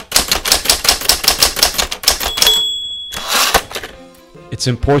it's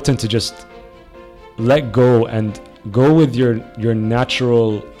important to just let go and go with your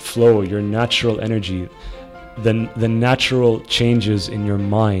natural flow, your natural energy, the natural changes in your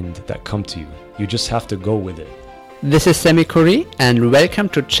mind that come to you. You just have to go with it. This is Sami Khoury, and welcome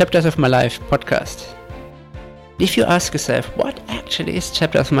to Chapters of My Life podcast. If you ask yourself, what actually is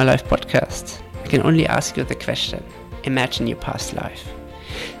Chapters of My Life podcast? I can only ask you the question, imagine your past life.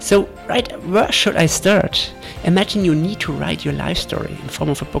 So, right, where should I start? Imagine you need to write your life story in form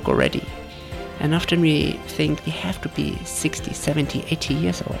of a book already. And often we think we have to be 60, 70, 80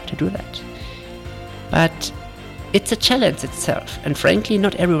 years old to do that. But it's a challenge itself, and frankly,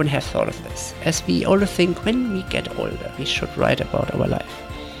 not everyone has thought of this, as we all think when we get older, we should write about our life.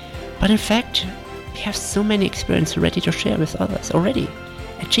 But in fact, we have so many experiences ready to share with others already.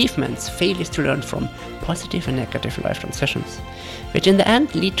 Achievements, failures to learn from, positive and negative life transitions, which in the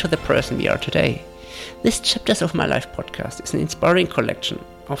end lead to the person we are today. This Chapters of My Life podcast is an inspiring collection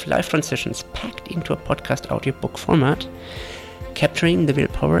of life transitions packed into a podcast audiobook format, capturing the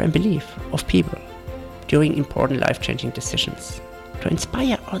willpower and belief of people during important life-changing decisions, to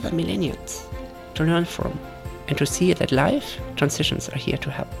inspire other millennials to learn from and to see that life transitions are here to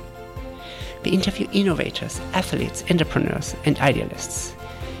happen. We interview innovators, athletes, entrepreneurs, and idealists,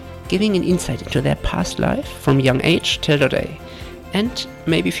 giving an insight into their past life from young age till today, and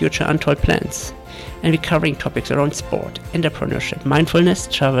maybe future untold plans. And we're covering topics around sport, entrepreneurship, mindfulness,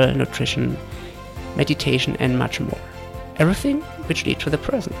 travel, nutrition, meditation, and much more. Everything which leads to the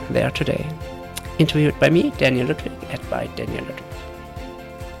person they are today. Interviewed by me, Daniel Ludwig, and by Daniel Ludwig.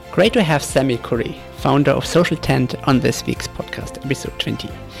 Great to have Sami Khoury, founder of Social Tent, on this week's podcast, episode 20.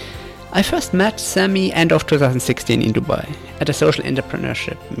 I first met Sami end of 2016 in Dubai at a social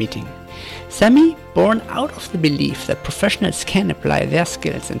entrepreneurship meeting. Sami, born out of the belief that professionals can apply their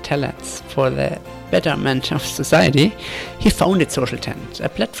skills and talents for the betterment of society, he founded Social Tent, a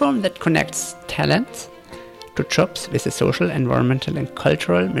platform that connects talents to jobs with a social, environmental and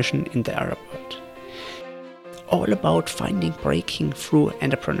cultural mission in the Arab world. All about finding breaking through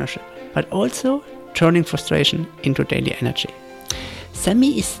entrepreneurship, but also turning frustration into daily energy.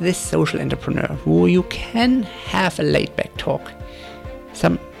 Sami is this social entrepreneur who you can have a laid-back talk.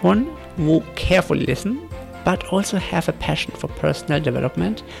 Someone who carefully listens, but also have a passion for personal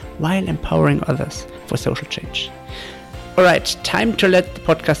development while empowering others for social change. Alright, time to let the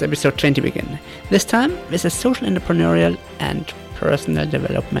podcast episode 20 begin. This time with a social entrepreneurial and personal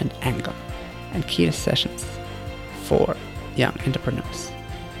development angle and key sessions for young entrepreneurs.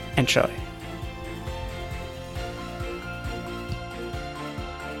 Enjoy.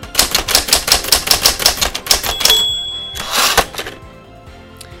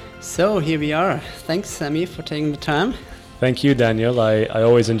 So here we are. Thanks, Sami, for taking the time. Thank you, Daniel. I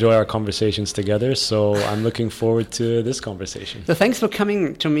always enjoy our conversations together, so I'm looking forward to this conversation. So thanks for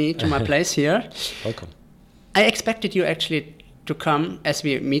coming to my place here. Welcome. I expected you actually to come as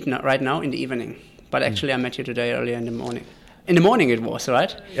we meet right now in the evening, but actually I met you today earlier in the morning. In the morning it was,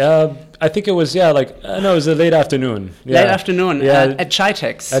 right? I think it was, it was a late afternoon. Late afternoon at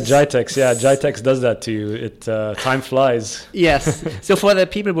GITEX. At GITEX, yeah. GITEX does that to you. Time flies. Yes. So for the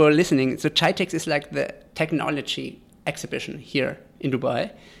people who are listening, so GITEX is like the technology exhibition here in Dubai,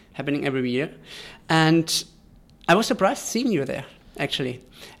 happening every year. And I was surprised seeing you there, actually.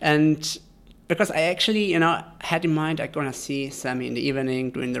 And because I actually, had in mind I'm going to see Sami in the evening,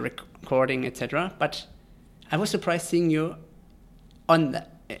 doing the recording, etc. But I was surprised seeing you in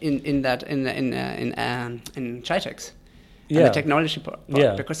GITEX, the technology part,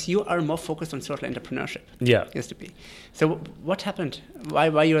 because you are more focused on social entrepreneurship. Yeah, used to be. So what happened?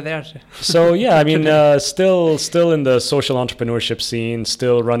 Why you were there? So still in the social entrepreneurship scene,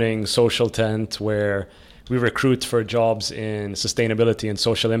 still running Social Tent, where we recruit for jobs in sustainability and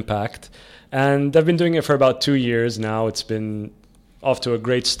social impact, and I've been doing it for about 2 years now. It's been off to a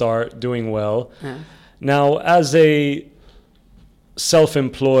great start, doing well. Yeah. Now, as a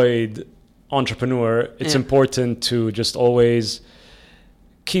self-employed entrepreneur, it's important to just always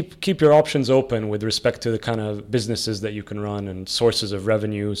keep your options open with respect to the kind of businesses that you can run and sources of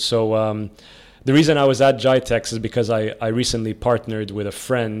revenue. So the reason I was at GITEX is because I recently partnered with a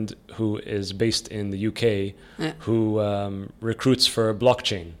friend who is based in the UK who recruits for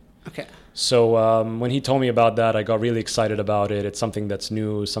blockchain. Okay. So when he told me about that, I got really excited about it. It's something that's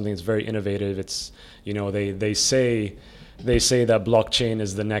new, something that's very innovative. It's, they say that blockchain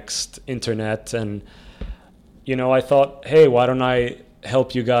is the next internet, and I thought, hey, why don't I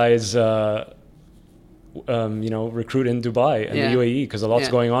help you guys recruit in Dubai and the UAE, because a lot's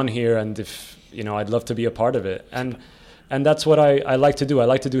going on here, and if I'd love to be a part of it. And that's what I like to do. I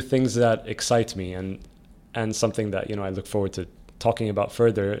like to do things that excite me and something that I look forward to talking about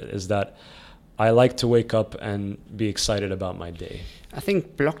further is that I like to wake up and be excited about my day. I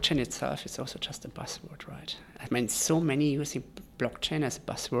think blockchain itself is also just a buzzword, right? I mean, so many using blockchain as a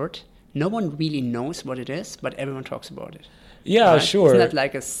buzzword. No one really knows what it is, but everyone talks about it. Yeah, right? sure. Isn't that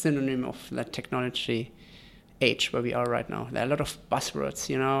like a synonym of the technology age where we are right now? There are a lot of buzzwords,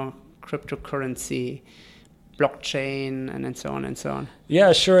 cryptocurrency, blockchain, and so on and so on.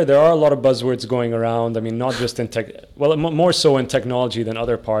 Yeah, sure. There are a lot of buzzwords going around. I mean, not just in more so in technology than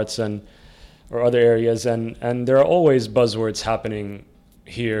other parts or other areas. And there are always buzzwords happening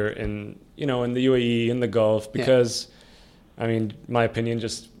here in the UAE, in the Gulf, because, I mean, my opinion,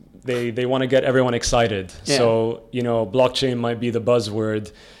 just they want to get everyone excited. Yeah. So, blockchain might be the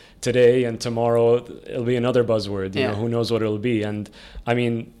buzzword today, and tomorrow it'll be another buzzword. Who knows what it'll be. And I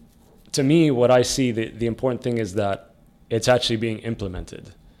mean, to me, what I see, the important thing is that it's actually being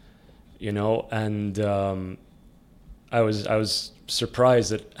implemented, and I was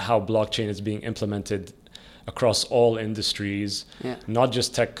surprised at how blockchain is being implemented across all industries, not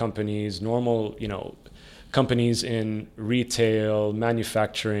just tech companies, normal, companies in retail,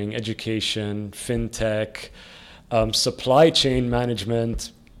 manufacturing, education, fintech, supply chain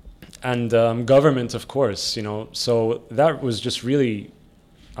management, and government, of course, So that was just really,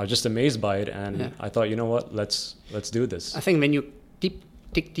 I was just amazed by it, and I thought, let's do this. I think when you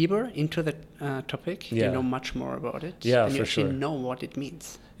dig deeper into the topic, you know much more about it. Yeah, and you for actually sure. know what it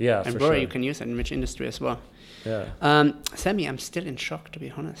means. Yeah, and for where sure. you can use it in which industry as well. Yeah. Sammy, I'm still in shock, to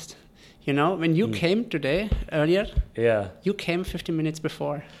be honest. When you came today, earlier, you came 15 minutes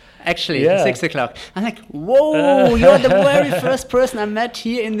before. Actually, 6 o'clock. I'm like, whoa, you're the very first person I met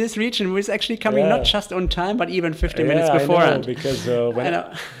here in this region who is actually coming not just on time, but even 15 minutes beforehand. I know, because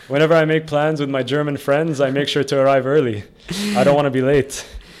whenever I make plans with my German friends, I make sure to arrive early. I don't want to be late.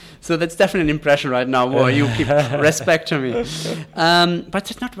 So that's definitely an impression right now. Whoa, you keep respect to me.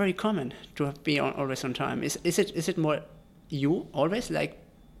 But it's not very common to be always on time. Is it more you always? Like,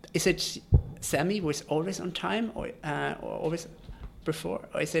 is it Sammy who is always on time or always before?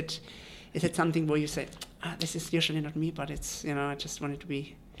 Or is it something where you say, this is usually not me, but it's, I just want it to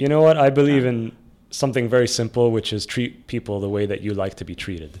be... You know what? I believe in something very simple, which is treat people the way that you like to be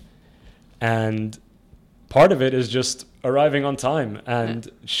treated. And part of it is just arriving on time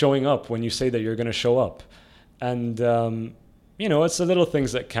and showing up when you say that you're going to show up. And, it's the little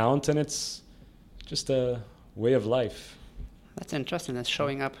things that count, and it's just a way of life. That's interesting. That's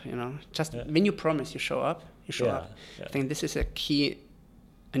showing up, Just when you promise, you show up. You show up. Yeah. I think this is a key,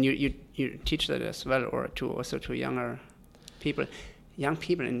 and you teach that as well, or to young people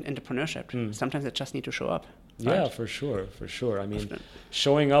in entrepreneurship. Sometimes they just need to show up. Yeah, right? for sure. I mean,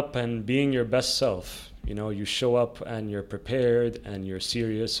 showing up and being your best self. You show up and you're prepared and you're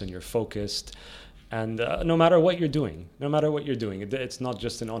serious and you're focused. And no matter what you're doing, it's not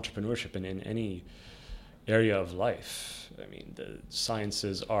just in entrepreneurship and in any area of life. I mean, the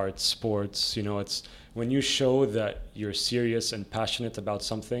sciences, arts, sports, it's when you show that you're serious and passionate about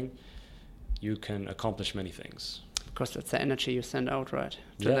something, you can accomplish many things. Because that's the energy you send out, right?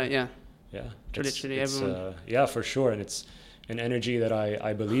 Yeah. To literally everyone. For sure. And it's an energy that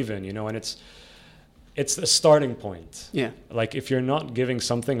I believe in, and it's a starting point. Yeah. Like if you're not giving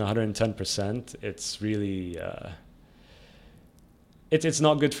something 110%, it's really, it's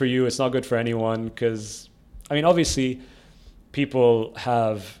not good for you. It's not good for anyone. Because, I mean, obviously people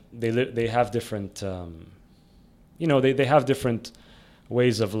they have different, they have different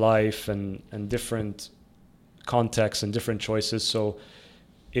ways of life and different contexts and different choices. So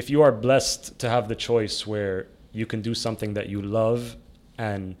if you are blessed to have the choice where you can do something that you love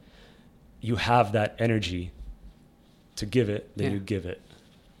and you have that energy to give it, then you give it.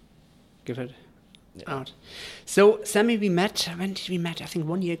 Give it out. So, Sammy, when did we met? I think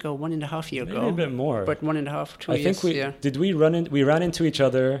 1 year ago, 1.5 years ago. Maybe a bit more. But 1.5, 2 years. I think we ran into each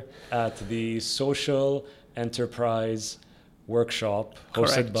other at the Social Enterprise Workshop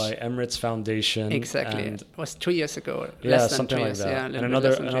hosted by Emirates Foundation. Exactly. It was 2 years ago. Something like that. Yeah, and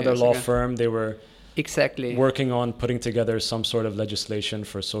another law firm, they were working on putting together some sort of legislation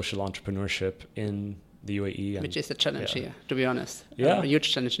for social entrepreneurship in the UAE. Which is a challenge here, to be honest. Yeah. A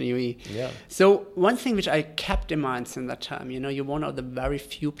huge challenge in the UAE. Yeah. So one thing which I kept in mind since that time, you're one of the very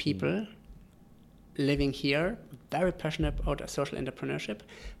few people living here, very passionate about social entrepreneurship,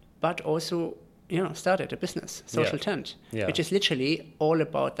 but also, started a business, Social Tent, which is literally all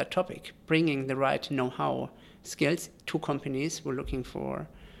about that topic, bringing the right know-how skills to companies who are looking for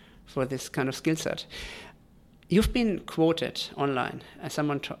this kind of skill set. You've been quoted online as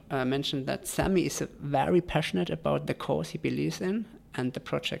someone mentioned that Sammy is very passionate about the cause he believes in and the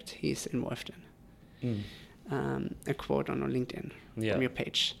project he's involved in. a quote on LinkedIn from your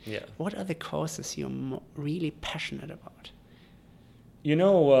page. Yeah. What are the causes you're really passionate about? You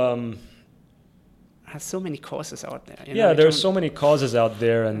know, there's so many causes out there. There's so many causes out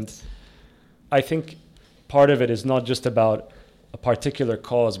there, and I think part of it is not just about a particular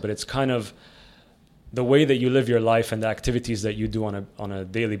cause, but it's kind of the way that you live your life and the activities that you do on a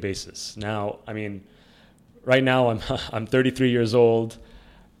daily basis. Now, I mean, right now I'm 33 years old.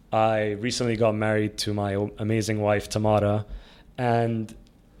 I recently got married to my amazing wife, Tamara, and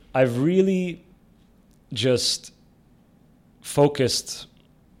I've really just focused,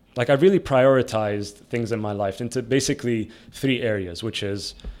 I've really prioritized things in my life into basically 3 areas, which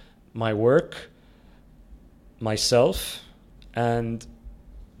is my work, myself, and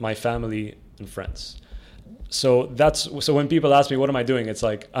my family and friends. So when people ask me, what am I doing? It's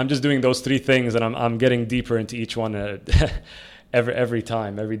like, I'm just doing those 3 things, and I'm getting deeper into each one every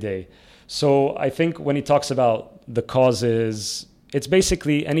time, every day. So I think when he talks about the causes, it's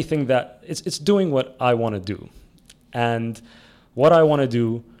basically anything that it's doing what I want to do. And what I want to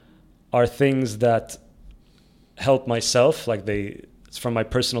do are things that help myself, it's from my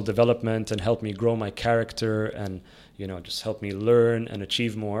personal development and help me grow my character and, just help me learn and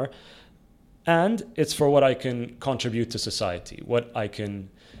achieve more. And it's for what I can contribute to society, what I can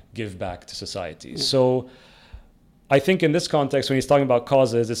give back to society. So I think in this context, when he's talking about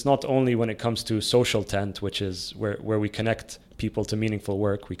causes, it's not only when it comes to social tent, which is where we connect people to meaningful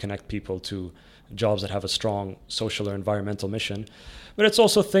work, we connect people to jobs that have a strong social or environmental mission, but it's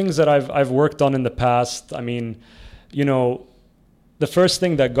also things that I've worked on in the past. I mean, the first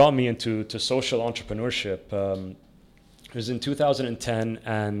thing that got me into social entrepreneurship was in 2010,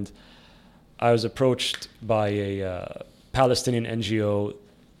 and I was approached by a Palestinian NGO.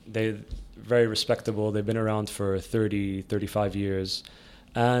 They're very respectable. They've been around for 30, 35 years.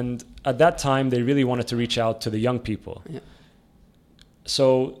 And at that time, they really wanted to reach out to the young people. Yeah.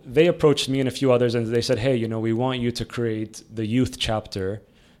 So they approached me and a few others, and they said, hey, we want you to create the youth chapter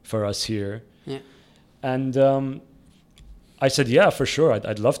for us here. Yeah. And I said, yeah, for sure.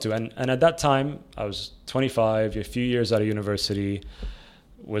 I'd love to. And at that time, I was 25, a few years out of university,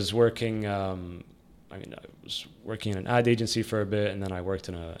 was working... I was working in an ad agency for a bit, and then I worked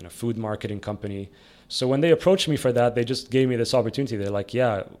in a food marketing company. So when they approached me for that, they just gave me this opportunity. They're like,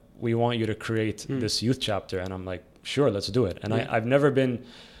 yeah, we want you to create this youth chapter. And I'm like, sure, let's do it. And I've never been,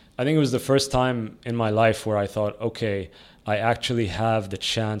 I think it was the first time in my life where I thought, okay, I actually have the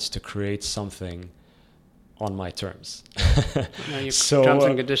chance to create something on my terms. So terms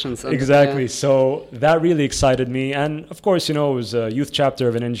and conditions. Exactly. So that really excited me. And of course, it was a youth chapter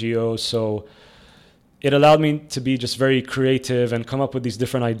of an NGO. So it allowed me to be just very creative and come up with these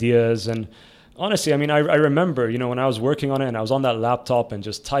different ideas. And honestly, I mean, I remember, when I was working on it and I was on that laptop and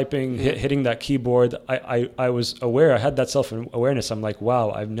just typing, hitting that keyboard, I was aware, I had that self-awareness. I'm like, wow,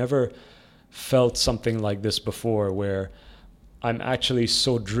 I've never felt something like this before, where I'm actually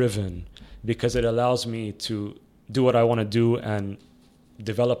so driven, because it allows me to do what I want to do and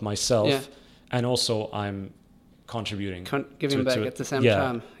develop myself. Yeah. And also I'm contributing. Giving back at the same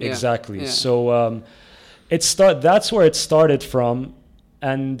time. Yeah, exactly. Yeah. So that's where it started from.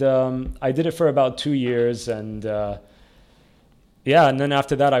 And I did it for about 2 years. And and then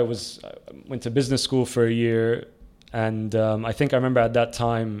after that, I went to business school for a year. And I think I remember at that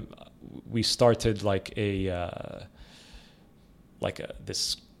time, we started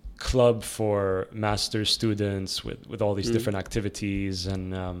this club for master's students with all these different activities.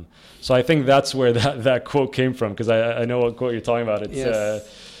 And so I think that's where that quote came from, because I know what quote you're talking about. It's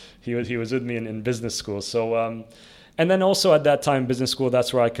yes. He was with me in business school. So and then also at that time, business school,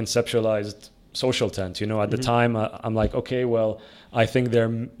 that's where I conceptualized Social Tent. At the time, I'm like, okay, well, I think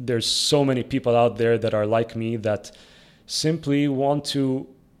there's so many people out there that are like me, that simply want to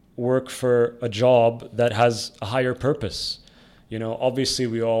work for a job that has a higher purpose. Obviously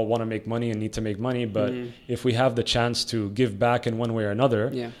we all want to make money and need to make money, but if we have the chance to give back in one way or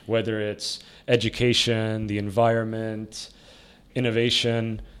another, whether it's education, the environment,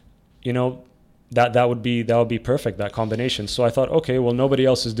 innovation, that would be perfect, that combination. So I thought, okay, well, nobody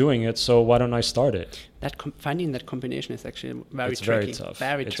else is doing it, so why don't I start it? Finding that combination is actually very tricky. Very tough.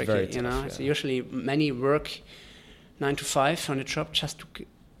 Very tricky. Very tough, yeah. So usually many work 9 to 5 on a job just to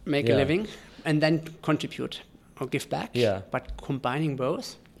make a living and then contribute or give back. Yeah. But combining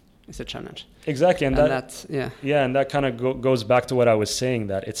both is a challenge. Exactly. And that's and that kind of goes back to what I was saying,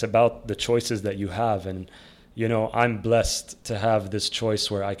 that it's about the choices that you have. And, I'm blessed to have this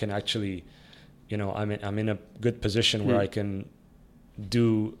choice where I can actually, I'm in a good position where I can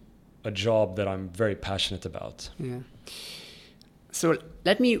do a job that I'm very passionate about. Yeah. So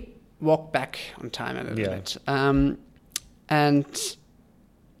let me walk back on time a little Yeah. bit. And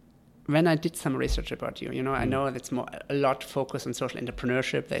when I did some research about you, I know that's a lot focus on social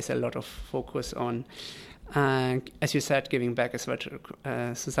entrepreneurship. There's a lot of focus on, as you said, giving back as well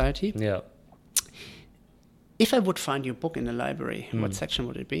to society. Yeah. If I would find your book in the library, what section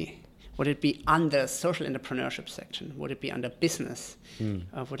would it be? Would it be under social entrepreneurship section? Would it be under business?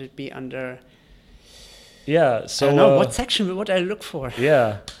 Would it be under... Yeah, so... I don't know, what section would I look for?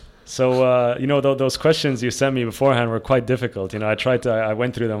 Yeah. So, those questions you sent me beforehand were quite difficult. I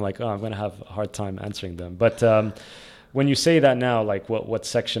went through them like, I'm going to have a hard time answering them. But when you say that now, like what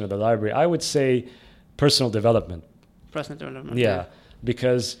section of the library, I would say personal development. Personal development. Yeah,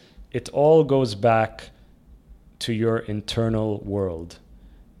 because it all goes back to your internal world.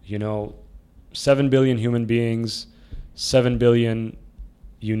 7 billion human beings, 7 billion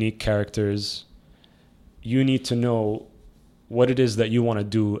unique characters. You need to know what it is that you want to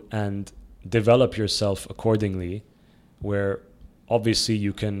do and develop yourself accordingly, where obviously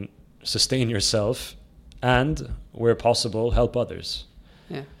you can sustain yourself and, where possible, help others.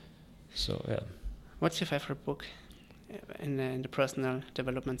 Yeah. So, yeah. What's your favorite book in the personal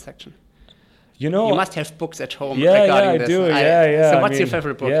development section? You must have books at home this. regarding this. I do. So what's your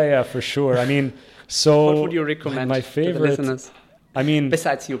favorite book? Yeah, for sure. So what would you recommend my favorite, to the listeners?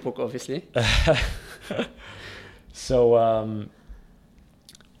 Besides your book, obviously. So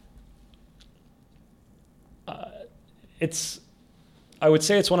I would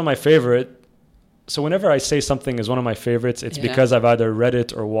say it's one of my favorite. So whenever I say something is one of my favorites, it's because I've either read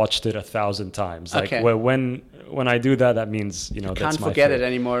it or watched it 1,000 times. Like when I do that, that means that's my can't forget favorite. it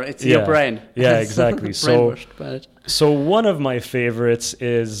anymore. It's your brain. Yeah, exactly. So one of my favorites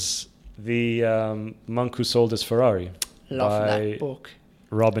is the Monk Who Sold His Ferrari. Love that book.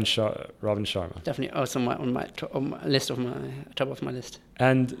 Robin Sharma. Definitely also on my top of my list.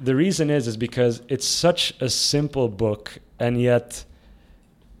 And the reason is because it's such a simple book, and yet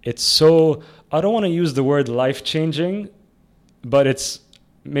it's so, I don't want to use the word life-changing, but it's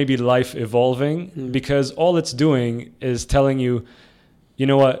maybe life-evolving, because all it's doing is telling you, you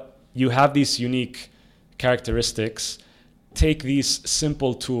know what, you have these unique characteristics, take these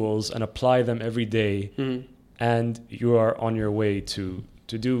simple tools and apply them every day, and you are on your way to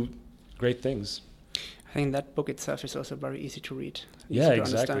do great things. I think that book itself is also very easy to read, easy to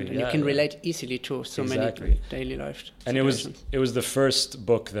understand, and you can relate easily to so many daily life situations. And it was the first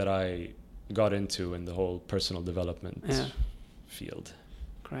book that I got into in the whole personal development field.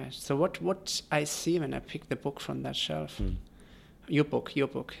 Great. So what I see when I pick the book from that shelf, your book,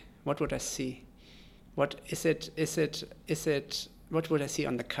 what would I see? What is it? What would I see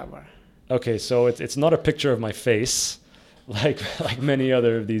on the cover? Okay, so it's not a picture of my face, like many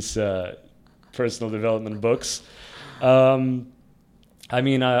other of these personal development books. I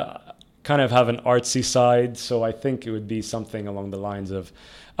kind of have an artsy side, so I think it would be something along the lines of,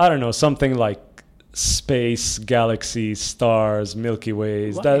 I don't know, something like space, galaxies, stars, Milky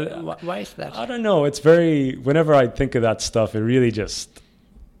Ways. Why is that? I don't know. It's very, whenever I think of that stuff, it really just...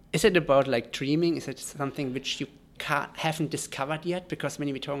 Is it about like dreaming? Is it something which you haven't discovered yet? Because when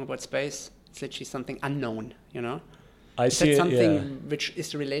we're talking about space, it's literally something unknown, Is that something which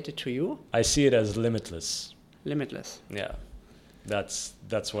is related to you? I see it as limitless. Limitless. Yeah. That's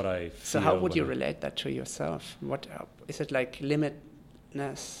what I feel. So how would you relate that to yourself? What is it, like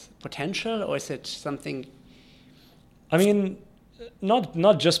limitless potential, or is it something? I mean,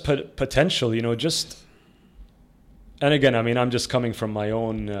 not just potential, just. And again, I'm just coming from my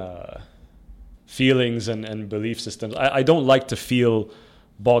own feelings and belief systems. I don't like to feel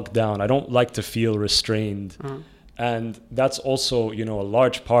bogged down. I don't like to feel restrained. And that's also, a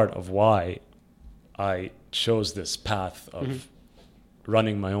large part of why I chose this path of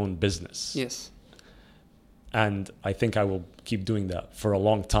running my own business. Yes. And I think I will keep doing that for a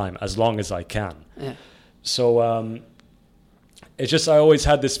long time, as long as I can. Yeah. So it's just, I always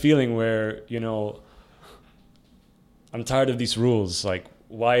had this feeling where, I'm tired of these rules. Like,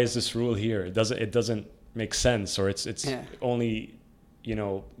 why is this rule here? It doesn't make sense, or it's only,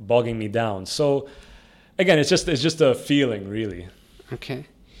 bogging me down. So again, it's just a feeling, really. Okay.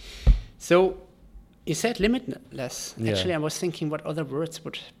 So you said limitless. Yeah. Actually, I was thinking what other words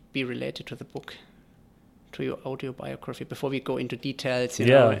would be related to the book, to your autobiography, before we go into details,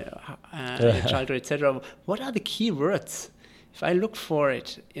 your childhood, etc. What are the key words? If I look for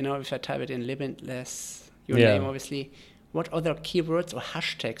it, if I type it in limitless, your name, obviously, what other keywords or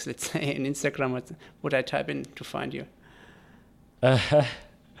hashtags, let's say, in Instagram, would I type in to find you?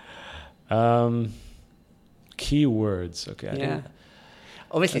 Keywords. Okay.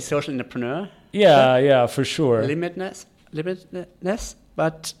 Obviously, social entrepreneur. Yeah, for sure. Limitless,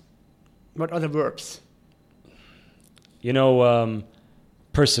 but What other verbs? You know,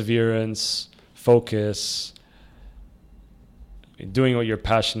 perseverance, focus, doing what you're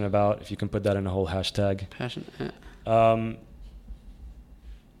passionate about, if you can put that in a whole hashtag. Passion.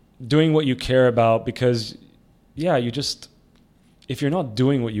 Doing what you care about, because, yeah, if you're not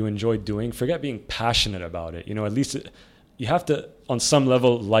doing what you enjoy doing, forget being passionate about it. You know, at least you have to, on some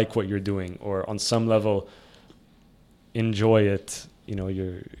level, like what you're doing, or on some level, enjoy it, you know,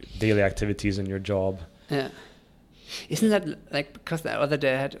 your daily activities and your job. Yeah. Isn't that like, because the other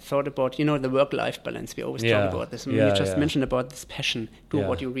day I had thought about, you know, the work-life balance. We always talk about this. And you just mentioned about this passion, do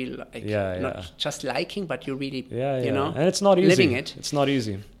what you really like. Not just liking, but you really, you know, and it's not easy. Living it. It's not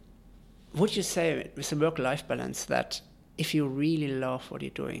easy. Would you say with the work-life balance that if you really love what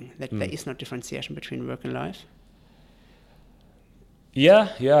you're doing, that there is no differentiation between work and life? Yeah,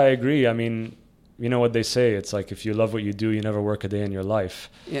 I agree. I mean, you know what they say, it's like if you love what you do, you never work a day in your life.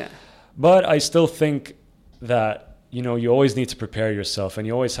 Yeah. But I still think that, you know, you always need to prepare yourself, and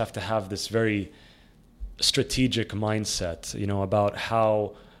you always have to have this very strategic mindset, you know, about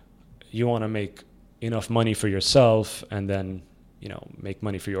how you want to make enough money for yourself, and then, you know, make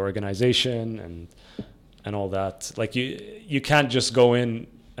money for your organization and all that. Like you can't just go in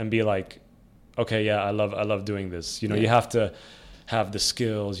and be like, okay, yeah, I love doing this. You know, you have to have the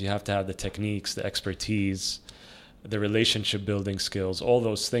skills, you have to have the techniques, the expertise, the relationship building skills, all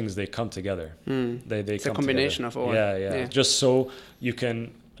those things, they come together. It's a combination of all. Yeah. Just so you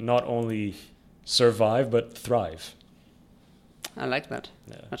can not only survive, but thrive. I like that.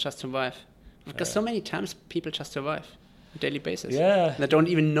 Not just survive. Because so many times people just survive on a daily basis. Yeah. They don't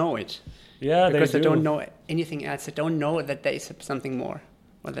even know it. Yeah, because they don't know anything else. They don't know that there is something more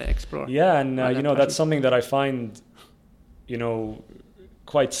what they explore. Yeah, and you know, that's something that I find, you know,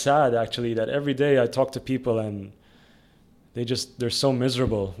 quite sad actually, that every day I talk to people and they're so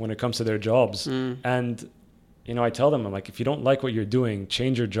miserable when it comes to their jobs. And, you know, I tell them, I'm like, if you don't like what you're doing,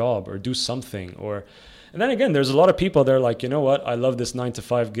 change your job or do something. And then again, there's a lot of people, they're like, you know what, I love this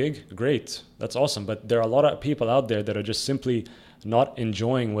 9-to-5 gig. Great. That's awesome. But there are a lot of people out there that are just simply not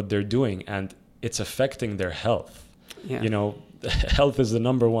enjoying what they're doing, and it's affecting their health. You know, health is the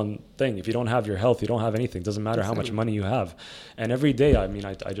number one thing. If you don't have your health, you don't have anything. It doesn't matter how much money you have. And every day, I mean,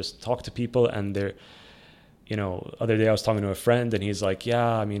 I just talk to people, and they're, you know, other day I was talking to a friend, and he's like,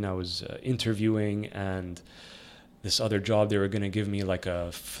 yeah, I mean, I was interviewing, and this other job, they were going to give me like a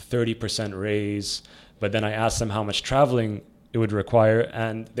 30% raise. But then I asked them how much traveling it would require,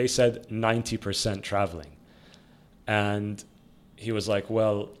 and they said 90% traveling. And he was like,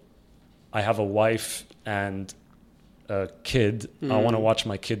 well, I have a wife and a kid. I want to watch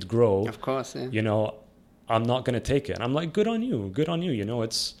my kid grow. Of course, yeah. You know, I'm not going to take it. And I'm like, good on you. You know,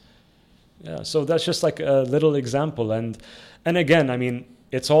 so that's just like a little example. And again, I mean,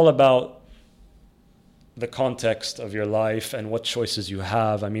 it's all about the context of your life and what choices you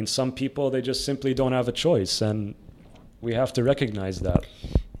have. I mean, some people, they just simply don't have a choice, and we have to recognize that.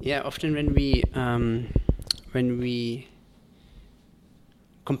 Yeah, often when we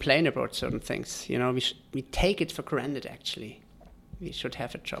complain about certain things, you know, we take it for granted. Actually, we should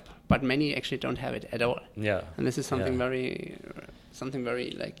have a job, but many actually don't have it at all. Yeah, and this is something very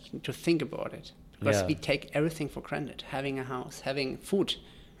like to think about it, because we take everything for granted: having a house, having food.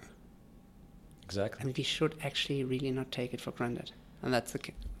 Exactly. And we should actually really not take it for granted. And that's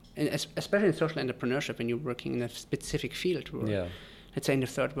especially in social entrepreneurship, when you're working in a specific field, where, let's say in a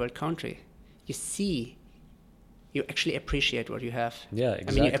third world country, you actually appreciate what you have. Yeah, exactly.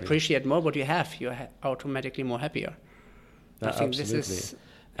 I mean, you appreciate more what you have, you're automatically more happier. I think absolutely. This is...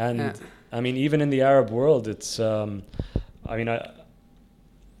 And, I mean, even in the Arab world, it's...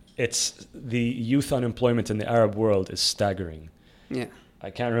 it's the youth unemployment in the Arab world is staggering. Yeah. I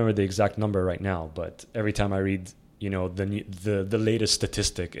can't remember the exact number right now, but every time I read, you know, the latest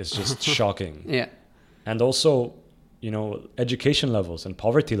statistic is just shocking. Yeah. And also, you know, education levels and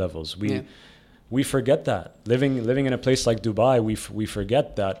poverty levels. We forget that. Living in a place like Dubai, we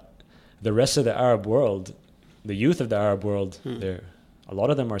forget that the rest of the Arab world, the youth of the Arab world, a lot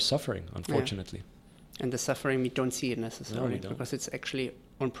of them are suffering, unfortunately. Yeah. And the suffering, we don't see it necessarily, because it's actually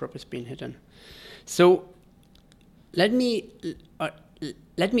on purpose being hidden. So let me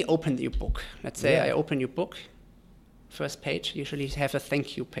open your book. Let's say I open your book. First page, usually you have a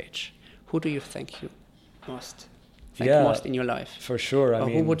thank you page. Who do you thank you most? Most in your life? For sure. I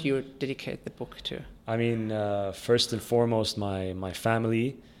mean, who would you dedicate the book to? I mean, first and foremost, my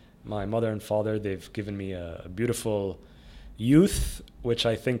family, my mother and father. They've given me a beautiful youth, which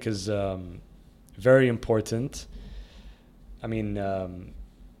I think is very important. I mean,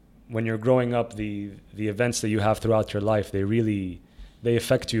 when you're growing up, the events that you have throughout your life, they really they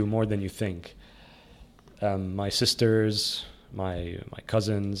affect you more than you think. My sisters, my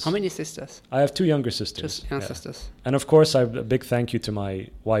cousins. How many sisters? I have 2 younger sisters. Just young sisters. And of course, I have a big thank you to my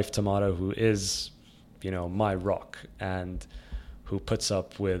wife, Tamara, who is, my rock and who puts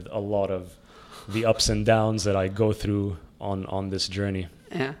up with a lot of the ups and downs that I go through on this journey.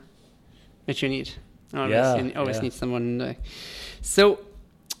 Yeah, which you need. You always need someone. So,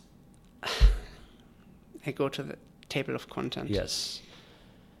 I go to the table of content. Yes.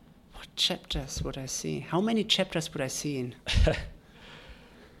 What chapters would I see? How many chapters would I see in?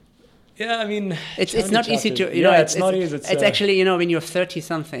 Yeah, I mean, it's not easy to, it's not easy. It's actually, when you're 30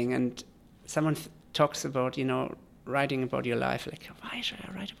 something and someone talks about, writing about your life, like, why should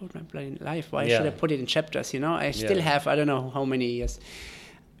I write about my bloody life? Why should I put it in chapters? I still have, I don't know how many years.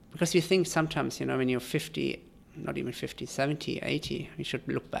 Because you think sometimes, when you're 50, not even 50, 70, 80, you should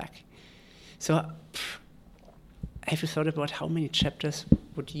look back. So have you thought about how many chapters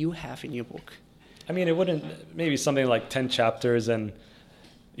would you have in your book? I mean, it wouldn't, maybe something like 10 chapters. And,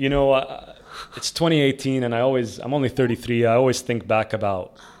 it's 2018 and I'm only 33. I always think back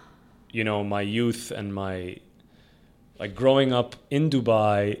about, my youth and my, like, growing up in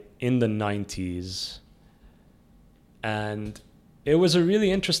Dubai in the 90s. And it was a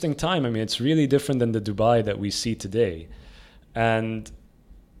really interesting time. I mean, it's really different than the Dubai that we see today. And,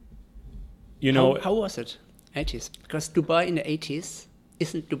 How was it? 80s? Because Dubai in the 80s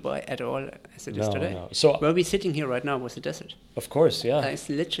isn't Dubai at all as it is today. No. So where we're sitting here right now was the desert. Of course, yeah. It's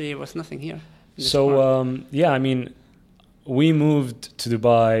literally was nothing here. So, I mean, we moved to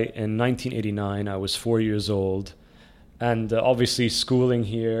Dubai in 1989. I was 4 years old. And obviously schooling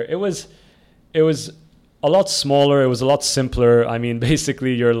here, it was a lot smaller. It was a lot simpler. I mean,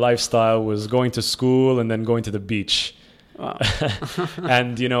 basically your lifestyle was going to school and then going to the beach. Wow.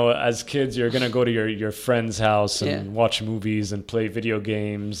 And, as kids, you're going to go to your friend's house and watch movies and play video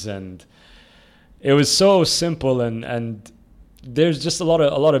games. And it was so simple. And there's just a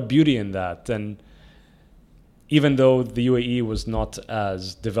lot of beauty in that. And even though the UAE was not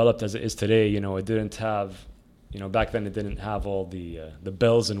as developed as it is today, it didn't have, back then it didn't have all the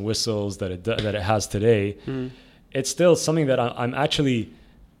bells and whistles that it has today. Mm. It's still something that I'm actually,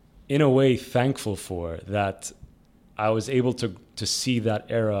 in a way, thankful for, that I was able to see that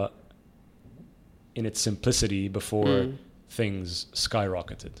era in its simplicity before things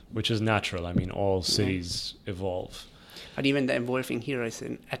skyrocketed, which is natural. I mean, all cities evolve. But even the evolving here is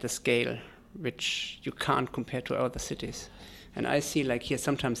at a scale which you can't compare to other cities. And I see, like, here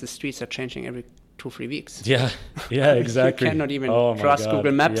sometimes the streets are changing every 2-3 weeks. Yeah, exactly. You cannot even trust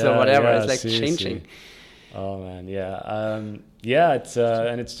Google Maps or whatever. It's like seriously. Changing. Oh man, it's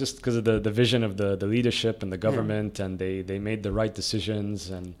and it's just because of the vision of the leadership and the government, and they made the right decisions,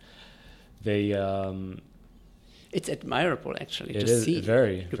 and they. It's admirable, actually, to see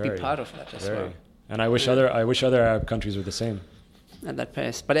very be part of that as well. And I wish other Arab countries were the same. At that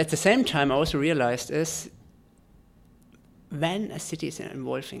pace, but at the same time, I also realized is when a city is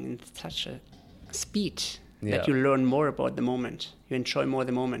evolving in such a speed that you learn more about the moment, you enjoy more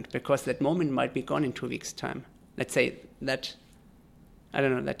the moment, because that moment might be gone in 2 weeks' time. Let's say that, I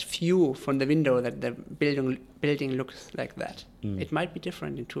don't know, that view from the window that the building looks like that. It might be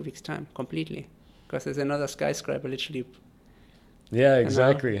different in 2 weeks' time, completely, because there's another skyscraper literally. Yeah,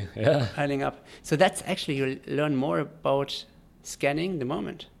 exactly. Piling up. So that's actually, you learn more about scanning the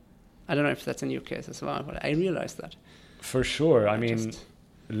moment. I don't know if that's in your case as well, but I realized that. For sure. I mean,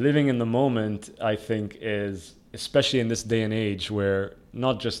 living in the moment, I think, is, especially in this day and age where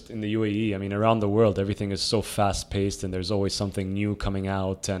not just in the UAE, I mean, around the world, everything is so fast paced and there's always something new coming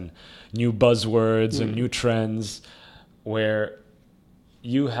out and new buzzwords and new trends, where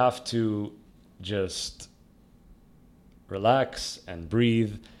you have to just relax and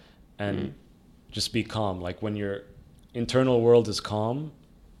breathe and just be calm. Like, when your internal world is calm,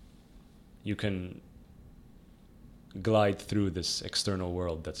 you can glide through this external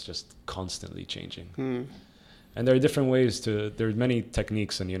world that's just constantly changing. And there are different ways there are many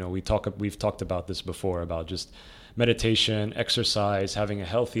techniques, and we've talked about this before, about just meditation, exercise, having a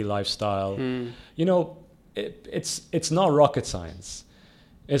healthy lifestyle. It's not rocket science.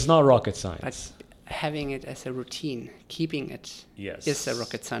 It's not rocket science. But having it as a routine, keeping it is a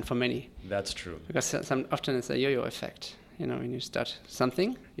rocket science for many. That's true. Because often it's a yo-yo effect. When you start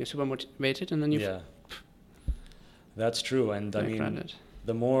something, you're super motivated, and then you That's true. And I mean,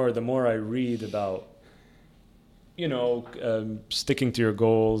 the more I read about, sticking to your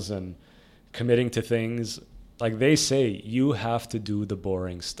goals and committing to things, like they say, you have to do the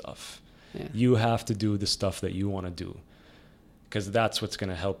boring stuff. Yeah. You have to do the stuff that you want to do, because that's what's going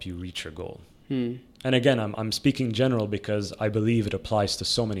to help you reach your goal. and again, I'm speaking general because I believe it applies to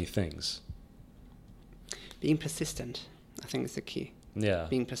so many things. Being persistent, I think, is the key. Yeah.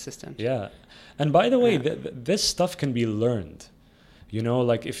 Being persistent. Yeah. And by the way, this stuff can be learned. You know,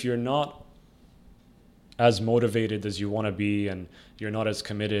 like if you're not as motivated as you want to be and you're not as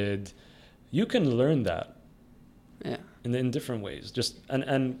committed, you can learn that. Yeah. In different ways. Just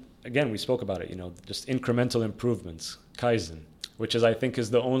and again, we spoke about it, you know, just incremental improvements, Kaizen, which is, I think, is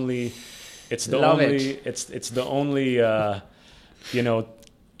the only, it's the only you know,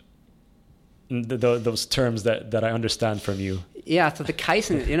 those terms that I understand from you. Yeah, so the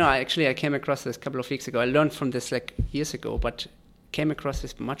Kaizen, you know, I came across this a couple of weeks ago. I learned from this like years ago, but came across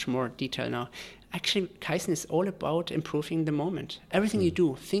this much more detail now. Actually, Kaizen is all about improving the moment. Everything you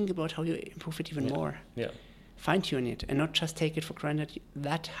do, think about how you improve it even more. Yeah. Fine-tune it and not just take it for granted.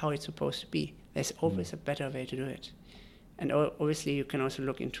 That's how it's supposed to be. There's always a better way to do it. And obviously, you can also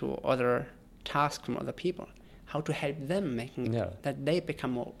look into other tasks from other people, how to help them making that they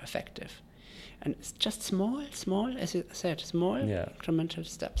become more effective. And it's just small, as you said, small incremental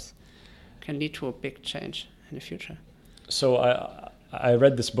steps can lead to a big change in the future. So I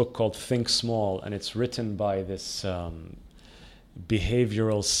read this book called Think Small, and it's written by this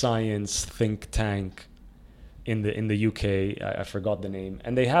behavioral science think tank in the UK. I forgot the name.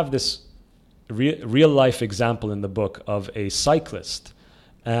 And they have this real life example in the book of a cyclist.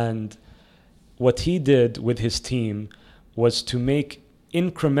 And what he did with his team was to make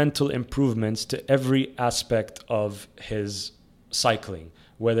incremental improvements to every aspect of his cycling,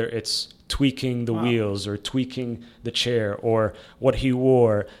 whether it's tweaking the wheels or tweaking the chair or what he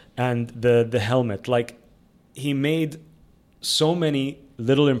wore and the helmet. Like, he made so many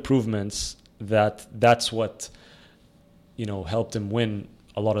little improvements that's what, you know, helped him win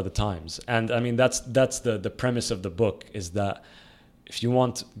a lot of the times. And I mean, that's the premise of the book, is that if you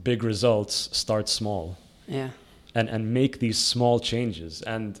want big results, start small. Yeah. And make these small changes.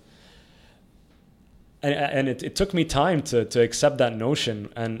 And it took me time to accept that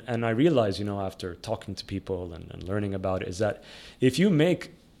notion. And I realized, you know, after talking to people and learning about it, is that if you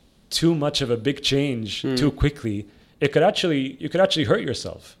make too much of a big change too quickly, you could actually hurt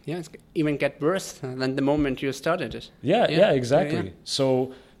yourself. Yeah, it's even get worse than the moment you started it. Yeah, exactly. Yeah.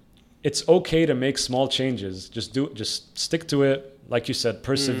 So it's okay to make small changes. Just stick to it. Like you said,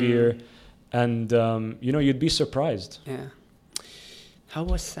 persevere. And, you know, you'd be surprised. Yeah. How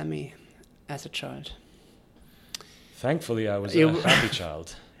was Sammy as a child? Thankfully, I was a happy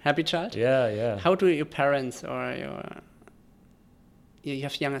child. Happy child? Yeah. How do your parents or you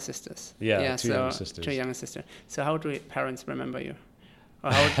have younger sisters? Yeah, two younger sisters. Two younger sisters. So how do your parents remember you?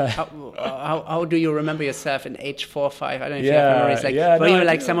 Or how do you remember yourself in age 4 or 5? I don't know if you have memories. Like, were you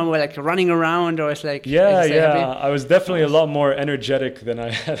like someone were like running around, or it's like happy? I was definitely a lot more energetic than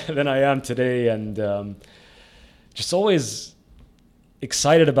I am today, and just always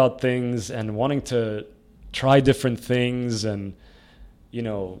excited about things and wanting to try different things, and you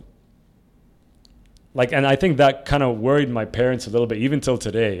know, like, and I think that kind of worried my parents a little bit, even till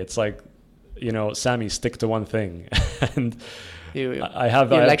today. It's like, you know, Sammy, stick to one thing, and. I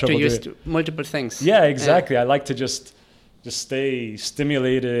like to use multiple things. Yeah, exactly. I like to just stay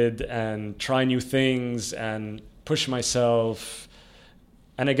stimulated and try new things and push myself.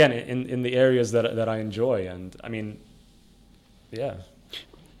 And again, in the areas that I enjoy. And I mean, yeah.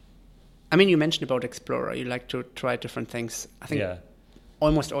 I mean, you mentioned about Explorer. You like to try different things. I think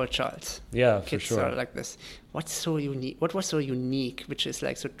almost all kids for sure, are like this. What's so unique? What was so unique, which is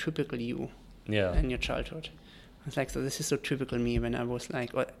like so typical you in your childhood? It's like, so this is so typical me when I was like,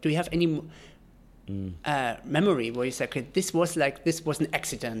 or do you have any memory where you say, okay, this was an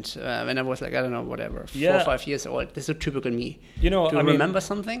accident when I was like, I don't know, whatever, 4 or 5 years old. This is so typical me. You know, do you remember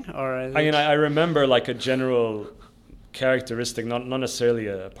something? Or I remember like a general characteristic, not necessarily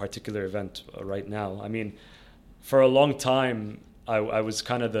a particular event right now. I mean, for a long time, I was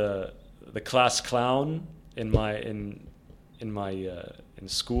kind of the class clown in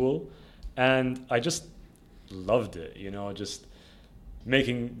school, and I just loved it, you know, just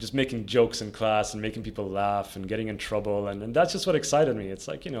making jokes in class and making people laugh and getting in trouble, and that's just what excited me. It's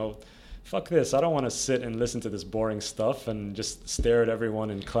like, you know, fuck this, I don't want to sit and listen to this boring stuff and just stare at everyone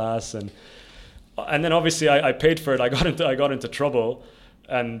in class, and then obviously I paid for it. I got into trouble,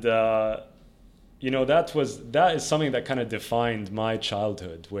 and you know, that is something that kind of defined my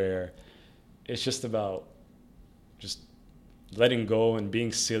childhood, where it's just about just letting go and being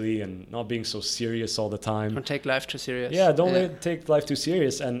silly and not being so serious all the time. Don't take life too serious. Yeah, don't take life too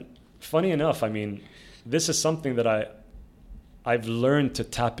serious. And funny enough, I mean, this is something that I've learned to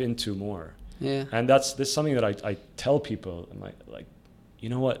tap into more. Yeah. And this is something that I tell people. I'm like, you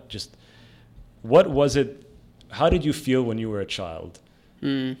know what? Just what was it? How did you feel when you were a child?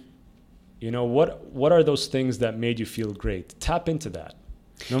 You know, what are those things that made you feel great? Tap into that.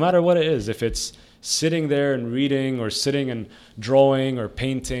 No matter what it is, if it's sitting there and reading, or sitting and drawing, or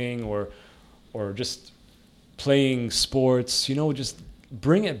painting, or just playing sports, you know, just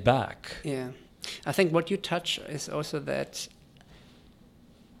bring it back. Yeah. I think what you touch is also that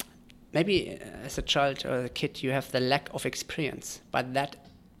maybe as a child or a kid you have the lack of experience, but that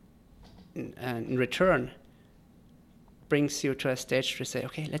in return brings you to a stage to say,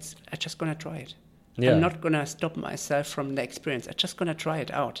 okay, I'm just gonna try it. Yeah. I'm not gonna stop myself from the experience. I'm just gonna try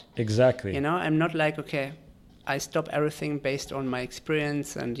it out. Exactly. You know, I'm not like, okay, I stop everything based on my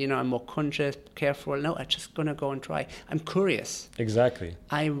experience and, you know, I'm more conscious, careful. No, I'm just gonna go and try. I'm curious. Exactly.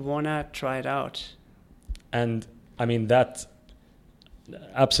 I wanna try it out. And I mean that,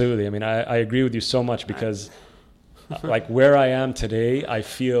 absolutely. I mean, I agree with you so much, because like where I am today, I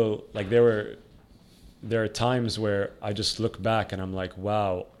feel like there are times where I just look back and I'm like,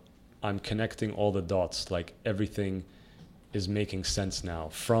 wow, I'm connecting all the dots. Like everything is making sense now,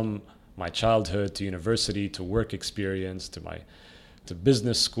 from my childhood to university to work experience to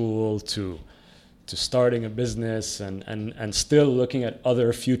business school to starting a business and still looking at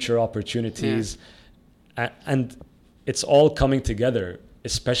other future opportunities. And it's all coming together,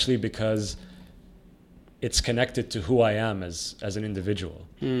 especially because it's connected to who I am as an individual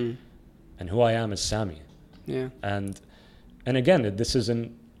and who I am as Sami. Yeah. And again, this is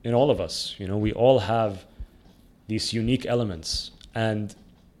in all of us. You know, we all have these unique elements, and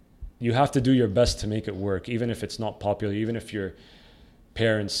you have to do your best to make it work, even if it's not popular, even if your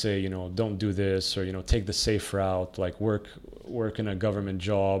parents say, you know, don't do this, or, you know, take the safe route, like work in a government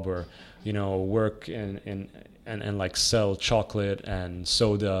job, or, you know, work and like sell chocolate and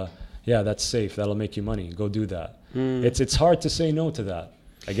soda. Yeah, that's safe. That'll make you money. Go do that. It's hard to say no to that.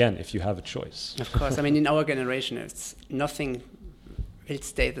 Again, if you have a choice. Of course. I mean, in our generation, it's nothing will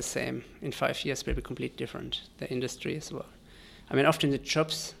stay the same. In 5 years will be completely different. The industry as well. I mean, often the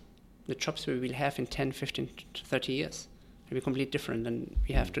jobs we will have in 10, 15 to 30 years will be completely different than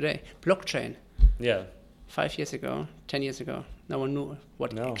we have today. Blockchain. Yeah. 5 years ago, 10 years ago, no one knew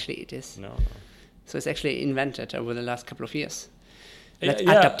what actually it is. No. So it's actually invented over the last couple of years. Yeah.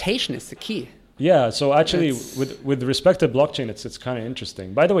 Adaptation is the key. Yeah. So actually, with respect to blockchain, it's kind of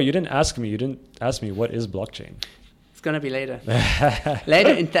interesting. By the way, you didn't ask me what is blockchain. It's gonna be later.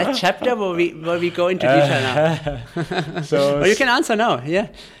 Later in that chapter where we go into detail now. So you can answer now. Yeah.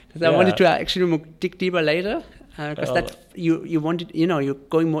 Because I wanted to actually dig deeper later. Because you wanted, you know, you're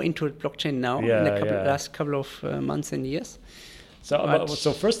going more into blockchain now in the last couple of months and years.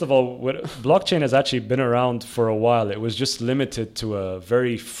 So first of all, blockchain has actually been around for a while. It was just limited to a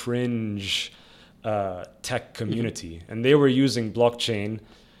very fringe tech community, and they were using blockchain.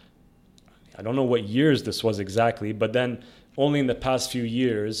 I don't know what years this was exactly, but then only in the past few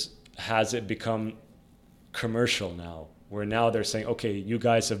years has it become commercial now, where now they're saying, okay, you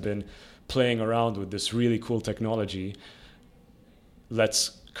guys have been playing around with this really cool technology,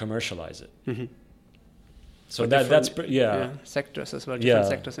 let's commercialize it. Mm-hmm. So that's sectors as well, different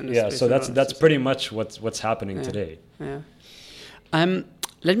sectors in industry. So that's pretty much what's happening today. Yeah.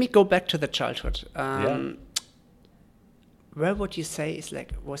 Let me go back to the childhood. Where would you say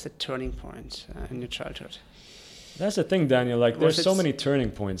was a turning point in your childhood? That's the thing, Daniel. Like, there's so many turning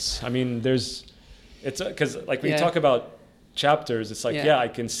points. I mean, it's because like when you talk about chapters, it's like I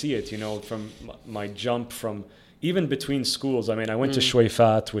can see it. You know, from my jump from even between schools. I mean, I went to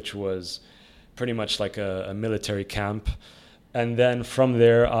Shweifat, which was pretty much like a military camp, and then from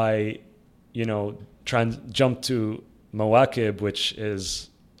there I, you know, jumped to Mawakib, which is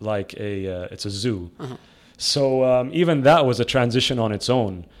like it's a zoo. Uh-huh. So even that was a transition on its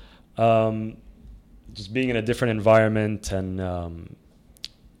own. Just being in a different environment and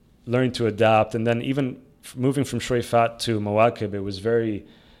learning to adapt, and then even moving from Shweifat to Mawakib, it was very,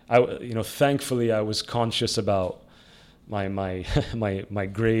 thankfully I was conscious about my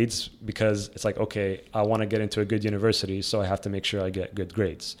grades, because it's like, okay, I want to get into a good university, so I have to make sure I get good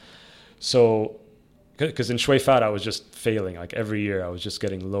grades. So, because in Shweifat I was just failing, like every year I was just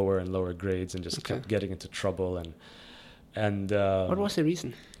getting lower and lower grades and just kept getting into trouble. And what was the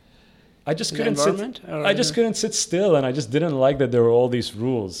reason? I just couldn't couldn't sit still, and I just didn't like that there were all these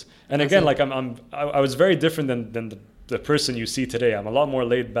rules. And again, like I was very different than the person you see today. I'm a lot more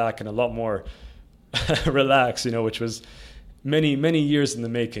laid back and a lot more relaxed, you know, which was many years in the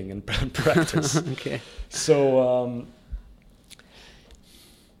making and practice. Okay.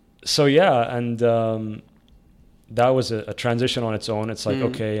 So yeah, and that was a transition on its own. It's like,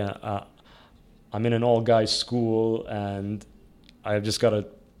 okay, I'm in an all-guys school, and I've just got to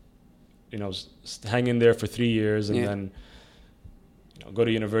hang in there for 3 years and then go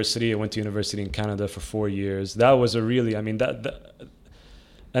to university. I went to university in Canada for 4 years. That was a really, I mean,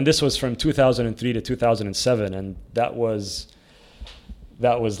 and this was from 2003 to 2007, and that was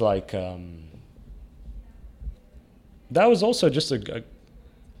like, that was also just a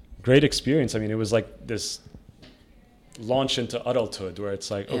great experience. I mean, it was like this launch into adulthood where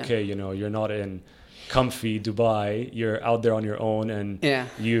it's like, okay, you're not in comfy Dubai, you're out there on your own, and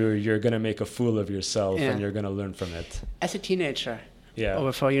you're gonna make a fool of yourself, and you're gonna learn from it. As a teenager, or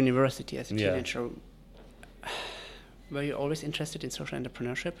before university, as a teenager, were you always interested in social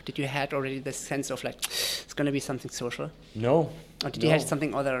entrepreneurship? Did you had already this sense of like, it's gonna be something social? No. Or did you have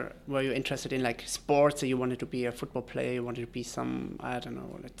something other? Were you interested in like sports? Or you wanted to be a football player? You wanted to be some, I don't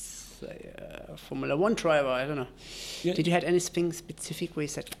know, let's say a Formula 1 driver? I don't know. Yeah. Did you had anything specific where you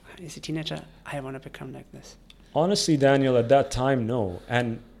said, as a teenager, I want to become like this? Honestly, Daniel, at that time, no.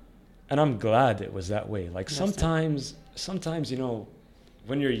 And I'm glad it was that way. Like sometimes,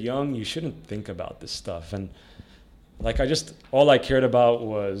 when you're young, you shouldn't think about this stuff. And like all I cared about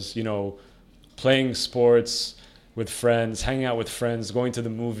was, playing sports with friends, hanging out with friends, going to the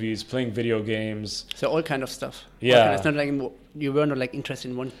movies, playing video games. So all kind of stuff. Yeah. It's not like you were not like interested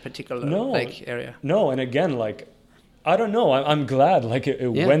in one particular area. No, and again, like, I don't know. I'm glad like it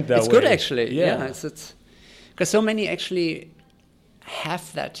went that way. It's good actually. Yeah. It's because so many actually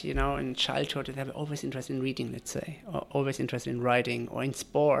have that, in childhood. They have always interested in reading, let's say, or always interested in writing or in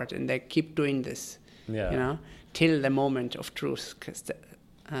sport, and they keep doing this. Yeah. Till the moment of truth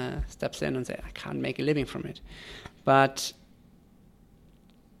steps in and say, I can't make a living from it. But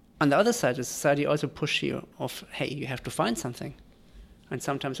on the other side, the society also pushes you of, hey, you have to find something. And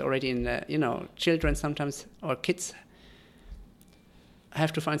sometimes already in the, children sometimes, or kids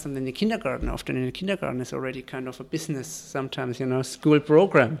have to find something in the kindergarten. Often in the kindergarten is already kind of a business, sometimes, school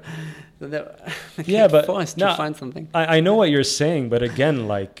program. So they're forced to find something. I know what you're saying, but again,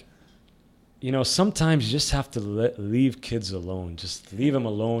 like, sometimes you just have to leave kids alone. Just leave them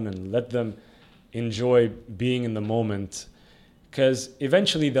alone and let them enjoy being in the moment. Because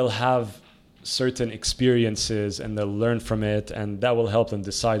eventually they'll have certain experiences and they'll learn from it, and that will help them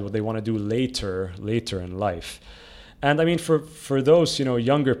decide what they want to do later in life. And I mean, for those,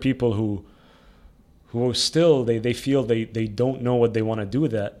 younger people who still, they feel they don't know what they want to do,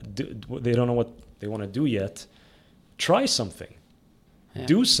 they don't know what they want to do yet, try something. Yeah.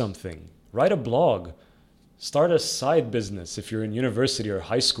 Do something. Write a blog, start a side business if you're in university or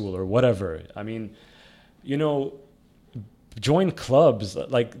high school or whatever. I mean, join clubs,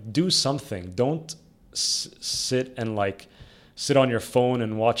 like do something. Don't sit on your phone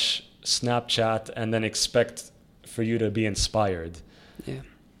and watch Snapchat and then expect for you to be inspired. Yeah.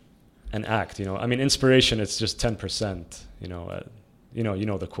 And act, I mean, inspiration, it's just 10%, you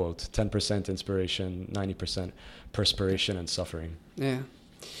know the quote, 10% inspiration, 90% perspiration and suffering. Yeah.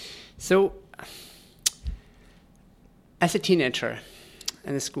 So, as a teenager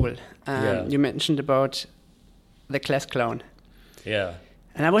in the school, you mentioned about the class clown. Yeah.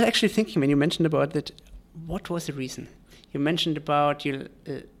 And I was actually thinking when you mentioned about that, what was the reason? You mentioned about you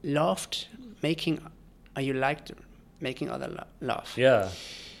loved making, or you liked making other laugh. Yeah.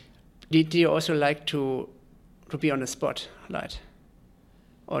 Did you also like to be on the spotlight,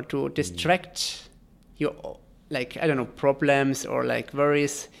 or to distract your, like, I don't know, problems or like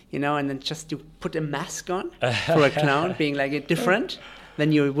worries, and then just to put a mask on for a clown, being like different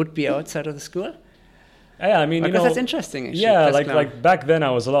than you would be outside of the school? Yeah, I mean, because that's interesting. Actually, yeah, like back then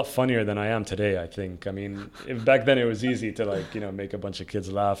I was a lot funnier than I am today, I think. I mean, back then it was easy to make a bunch of kids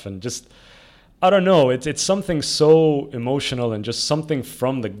laugh and just, I don't know, it's something so emotional and just something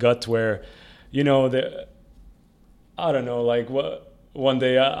from the gut where, I don't know, like what. One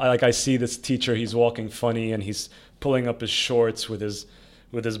day, I see this teacher. He's walking funny, and he's pulling up his shorts with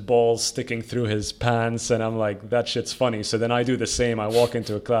his balls sticking through his pants, and I'm like, that shit's funny. So then I do the same. I walk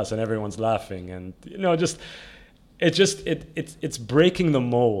into a class, and everyone's laughing, and it's breaking the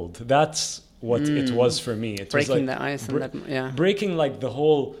mold. That's what it was for me. It breaking was the ice, and breaking like the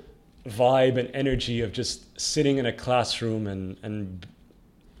whole vibe and energy of just sitting in a classroom and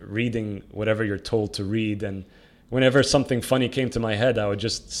reading whatever you're told to read. And whenever something funny came to my head, I would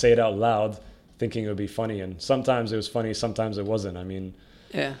just say it out loud, thinking it would be funny. And sometimes it was funny, sometimes it wasn't. I mean,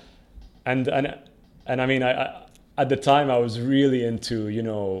 yeah. And I mean, I at the time I was really into,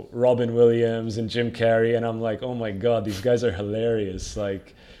 Robin Williams and Jim Carrey, and I'm like, oh my God, these guys are hilarious.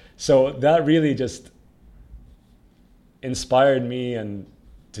 Like, so that really just inspired me and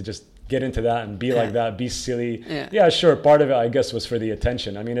to just get into that and be like that, be silly. Yeah, sure. Part of it, I guess, was for the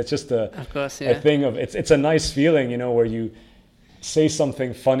attention. I mean, it's just a thing of, it's a nice feeling, where you say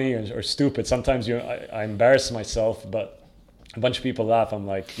something funny or stupid, sometimes I embarrass myself, but a bunch of people laugh. I'm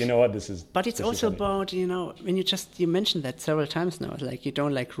like, you know what, this is. But it's also about, when you mentioned that several times now, like you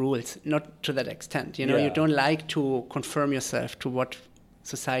don't like rules, not to that extent. You don't like to conform yourself to what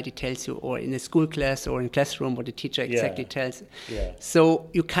society tells you, or in a school class or in classroom what the teacher exactly tells. Yeah. So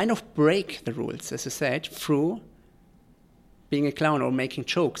you kind of break the rules, as I said, through being a clown or making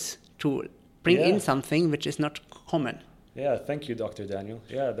jokes to bring in something which is not common. Yeah, thank you, Dr. Daniel.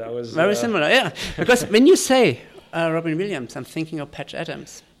 Yeah, that was... Very similar, yeah. Because when you say Robin Williams, I'm thinking of Patch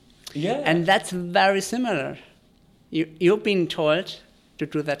Adams. Yeah. And that's very similar. You've been told to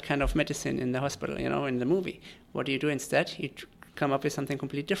do that kind of medicine in the hospital, in the movie. What do you do instead? You come up with something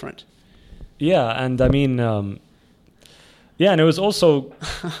completely different. Yeah, and I mean... and it was also...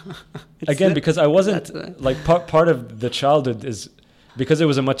 again, because I wasn't... like, part of the childhood is... Because it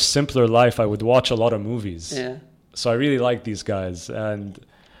was a much simpler life, I would watch a lot of movies. Yeah. So I really liked these guys, and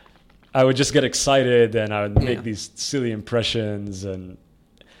I would just get excited, and I would make these silly impressions, and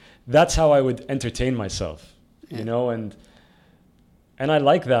that's how I would entertain myself, and I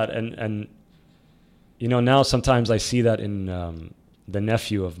like that, and now sometimes I see that in the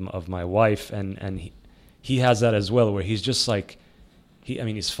nephew of my wife, and he has that as well, where he's just like,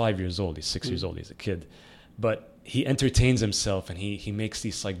 he's 5 years old, he's 6 years old, he's a kid, but he entertains himself, and he makes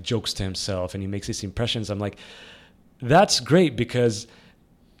these like jokes to himself, and he makes these impressions. I'm like, that's great, because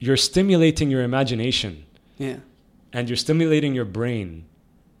you're stimulating your imagination. Yeah. And you're stimulating your brain.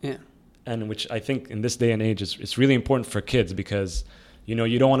 Yeah. And which I think in this day and age it's really important for kids, because you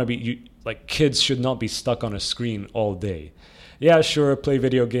don't want to be kids should not be stuck on a screen all day. Yeah, sure, play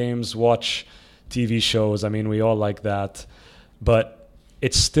video games, watch TV shows. I mean, we all like that. But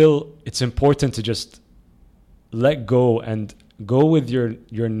it's important to just let go and go with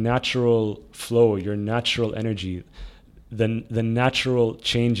your natural flow, your natural energy, the natural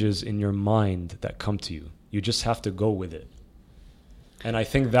changes in your mind that come to you. You just have to go with it. And I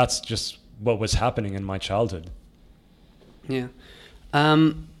think that's just what was happening in my childhood. Yeah.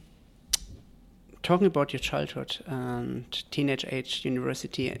 Talking about your childhood and teenage age,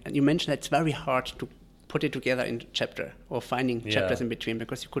 university, and you mentioned it's very hard to put it together in chapter or finding chapters in between,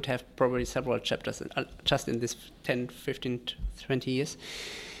 because you could have probably several chapters just in this 10, 15, 20 years.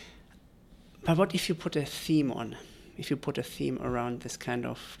 But what if you put a theme on? If you put a theme around this kind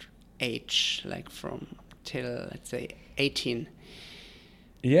of age, like from till, let's say, 18.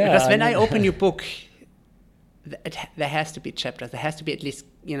 Yeah. Because when I open your book, there has to be chapters. There has to be at least,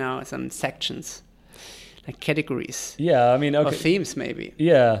 some sections, like categories. Yeah, okay. Or themes, maybe.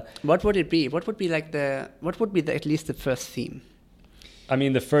 Yeah. What would it be? What would be at least the first theme?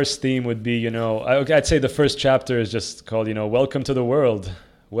 The first theme would be, I'd say the first chapter is just called, Welcome to the World.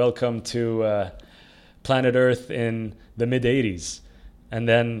 Welcome to planet Earth in the mid-'80s. And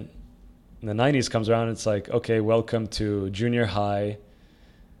then the 90s comes around, and it's like, okay, welcome to junior high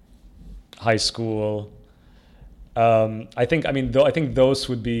school. I think those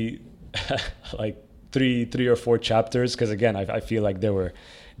would be like three or four chapters, because again, I feel like there were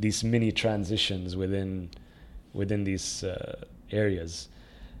these mini transitions within these areas.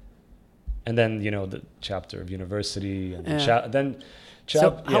 And then, the chapter of university, and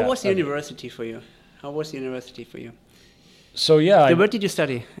how was university for you? So where did you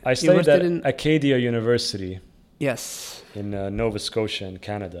study? I studied at Acadia University. Yes. In Nova Scotia in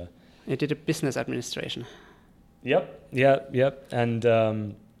Canada. You did a business administration. Yep. And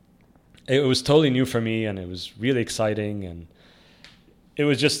it was totally new for me, and it was really exciting, and it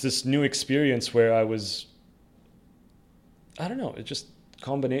was just this new experience where I was, I don't know, it just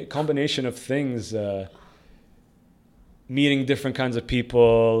combination of things, meeting different kinds of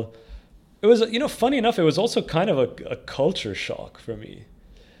people. It was, funny enough, it was also kind of a culture shock for me,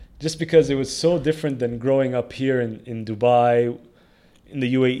 just because it was so different than growing up here in Dubai, in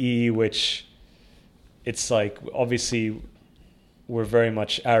the UAE, which it's like, obviously we're very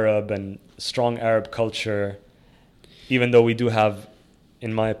much Arab and strong Arab culture, even though we do have,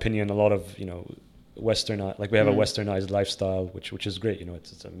 in my opinion, a lot of, Western, like we have a westernized lifestyle, which is great.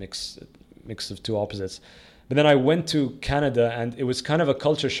 It's a mix of two opposites. But then I went to Canada, and it was kind of a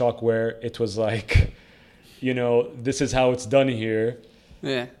culture shock where it was like, this is how it's done here.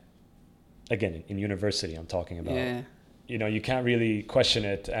 Yeah. Again, in university, I'm talking about. Yeah. You can't really question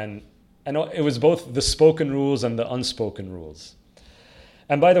it. And it was both the spoken rules and the unspoken rules.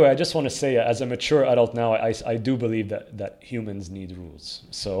 And by the way, I just want to say, as a mature adult now, I do believe that humans need rules.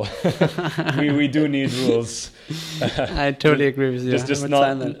 So we do need rules. I totally agree with you.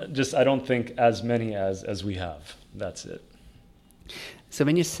 Just I don't think as many as we have. That's it. So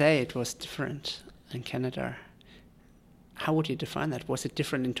when you say it was different in Canada, how would you define that? Was it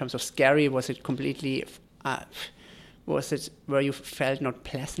different in terms of scary? Was it completely, was it where you felt not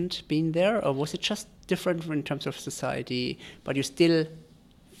pleasant being there? Or was it just different in terms of society, but you still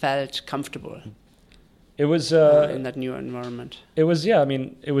felt comfortable? It was in that new environment. It was, yeah. I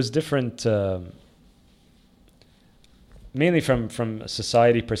mean, it was different, mainly from a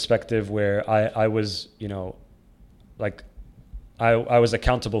society perspective, where I was, you know, like I was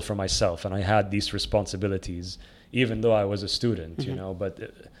accountable for myself, and I had these responsibilities, even though I was a student, Mm-hmm. you know. But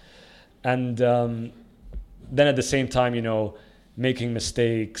then at the same time, you know, making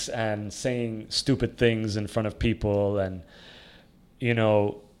mistakes and saying stupid things in front of people, and you know.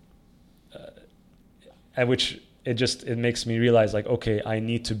 At which it makes me realize, like, okay, I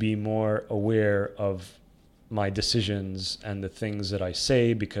need to be more aware of my decisions and the things that I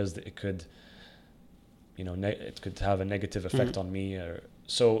say, because it could, you know, it could have a negative effect on me.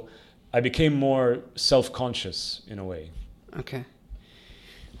 So I became more self-conscious in a way. Okay.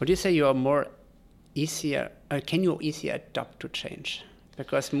 Would you say you are more easier, can you easier adapt to change?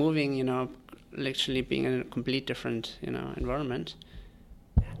 Because moving, you know, literally being in a complete different, you know, environment,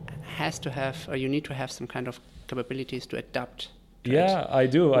 has to have, or you need to have some kind of capabilities to adapt. Yeah, I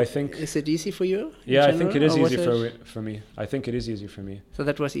do. I think. Is it easy for you? Yeah, I think it is easy for me. I think it is easy for me. So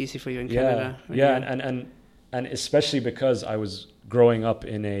that was easy for you in Canada. Yeah, and especially because I was growing up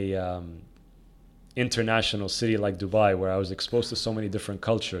in a international city like Dubai, where I was exposed to so many different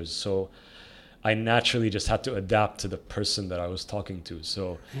cultures. So I naturally just had to adapt to the person that I was talking to.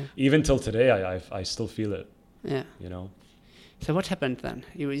 So even till today, I still feel it. Yeah. You know. So what happened then?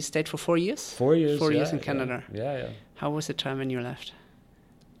 You stayed for 4 years? 4 years. 4 years in Canada. Yeah. How was the time when you left?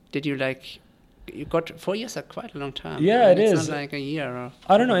 Did you you got 4 years are quite a long time. Yeah, and it's not like a year. Or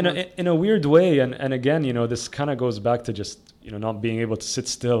I don't know, in a weird way. And again, you know, this kind of goes back to just, you know, not being able to sit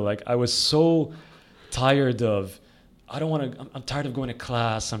still. Like, I was so tired of, I'm tired of going to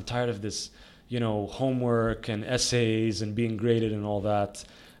class. I'm tired of this, you know, homework and essays and being graded and all that.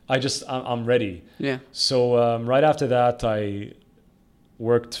 I'm ready. Yeah. So right after that, I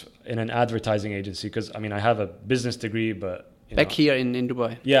worked in an advertising agency, because, I mean, I have a business degree, but... Back here in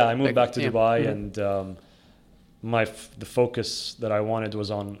Dubai. Yeah, I moved back to Dubai, mm-hmm. and the focus that I wanted was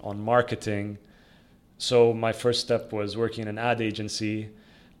on marketing. So my first step was working in an ad agency,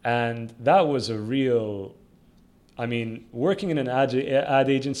 and that was a real... I mean, working in an ad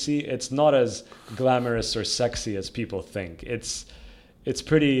agency, it's not as glamorous or sexy as people think. It's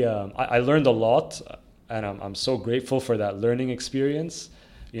pretty... I learned a lot, and I'm so grateful for that learning experience.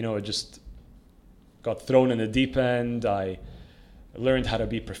 You know, it just got thrown in the deep end. I learned how to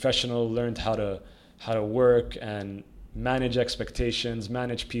be professional, learned how to work and manage expectations,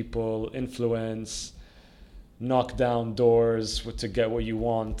 manage people, influence, knock down doors to get what you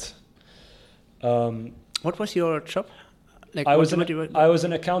want. What was your job? Like, I was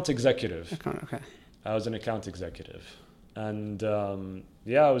an account executive. Okay. I was an account executive. And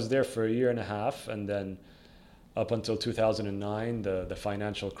I was there for a year and a half, and then up until 2009,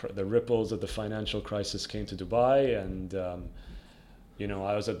 the ripples of the financial crisis came to Dubai, and you know,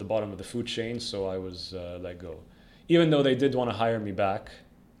 I was at the bottom of the food chain, so I was let go. Even though they did want to hire me back,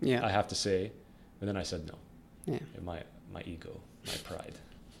 I have to say, and then I said no. Yeah. My ego, my pride.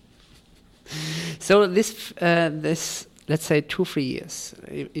 So this let's say 2-3 years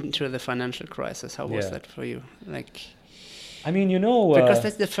into the financial crisis, how was that for you? Like, I mean, you know, because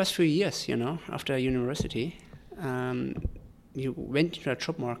that's the first few years, you know, after university, you went into a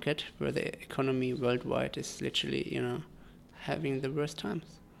job market where the economy worldwide is literally, you know, having the worst times.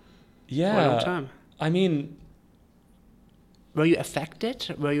 Yeah. For a long time. I mean, were you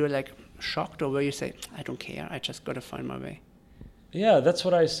affected? Were you like shocked, or were you say, I don't care, I just got to find my way? Yeah, that's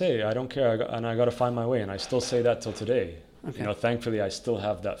what I say. I don't care, and I got to find my way, and I still say that till today. Okay. You know, thankfully, I still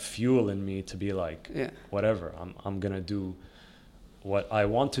have that fuel in me to be like, whatever. I'm gonna do what I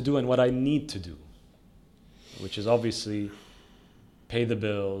want to do and what I need to do, which is obviously pay the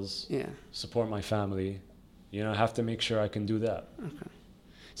bills, support my family. You know, I have to make sure I can do that. Okay.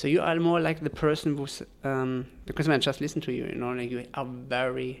 So you are more like the person who's, because when I just listen to you, you know, like you are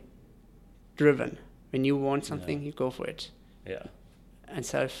very driven. When you want something, you go for it. Yeah. And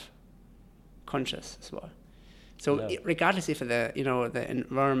self-conscious as well. So regardless if the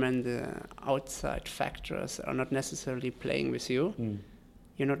environment, the outside factors are not necessarily playing with you,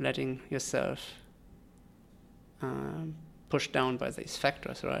 you're not letting yourself pushed down by these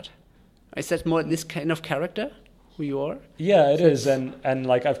factors, right? Is that more this kind of character, who you are? Yeah, it is, and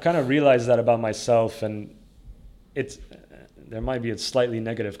like I've kind of realized that about myself, and it's there might be a slightly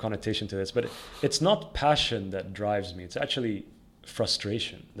negative connotation to this, but it's not passion that drives me. It's actually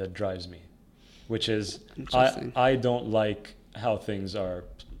frustration that drives me, which is Interesting. I don't like how things are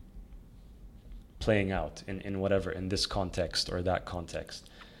playing out in whatever, in this context or that context.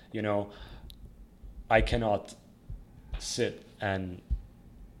 You know, I cannot sit and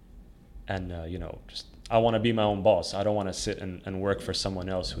you know, just, I want to be my own boss. I don't want to sit and work for someone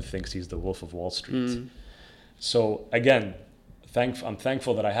else who thinks he's the Wolf of Wall Street. So again, I'm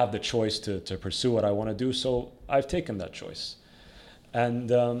thankful that I have the choice to pursue what I want to do. So I've taken that choice.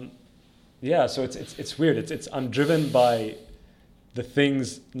 And yeah, so it's weird. I'm driven by the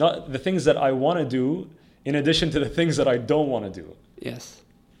things, not the things that I want to do, in addition to the things that I don't want to do. Yes.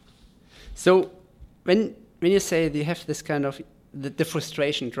 So when you say that you have this kind of, the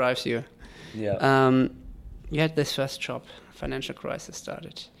frustration drives you. Yeah. You had this first job, financial crisis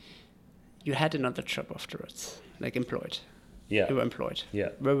started. You had another job afterwards, like employed. Yeah. You were employed. Yeah.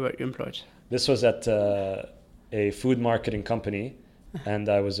 Where were you employed? This was at a food marketing company, and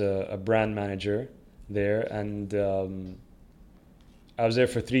I was a brand manager there, and I was there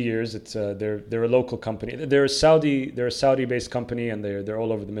for 3 years. It's they're a local company. They're a Saudi-based company, and they're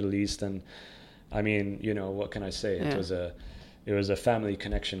all over the Middle East. And I mean, you know, what can I say? Yeah. It was a family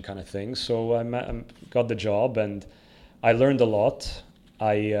connection kind of thing. So I got the job, and I learned a lot.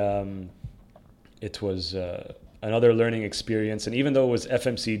 It was another learning experience, and even though it was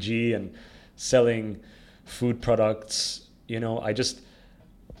FMCG and selling food products, you know,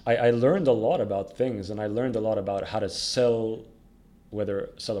 I learned a lot about things, and I learned a lot about how to sell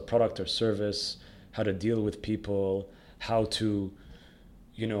a product or service, how to deal with people, how to,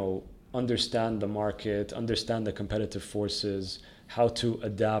 you know, understand the market, understand the competitive forces, how to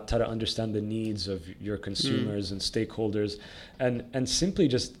adapt, how to understand the needs of your consumers and stakeholders, and simply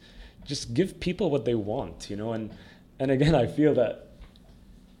just give people what they want, you know. And again, I feel that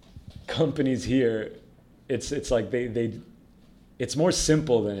companies here, it's like they it's more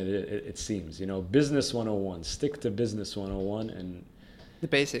simple than it seems, you know. Business 101, stick to business 101 and the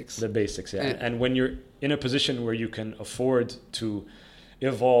basics. Yeah. And when you're in a position where you can afford to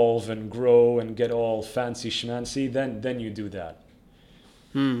evolve and grow and get all fancy schmancy, then you do that.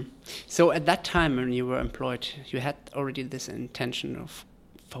 So at that time when you were employed, you had already this intention of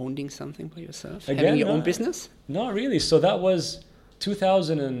founding something by yourself? Again, having your own business? Not really. So that was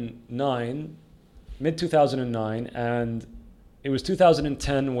 2009, mid-2009, and it was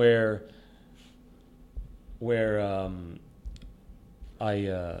 2010 where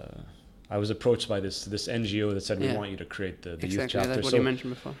I was approached by this NGO that said, we want you to create the youth chapter. That's what you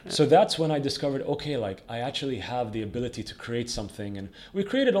mentioned before. Yeah. So that's when I discovered, okay, like I actually have the ability to create something. And we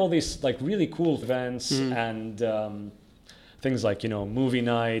created all these like really cool events and things like, you know, movie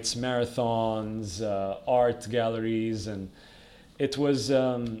nights, marathons, art galleries. And it was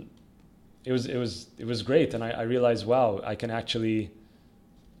great. And I realized, wow, I can actually,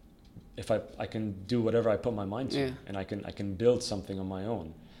 if I can do whatever I put my mind to, and I can build something on my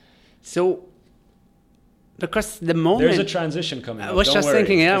own. So, because the moment there's a transition coming. I was just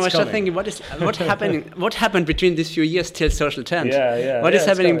thinking, what happened between these few years till Social Tent? What is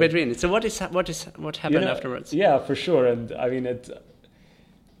happening between? So what happened afterwards? Yeah, for sure. And I mean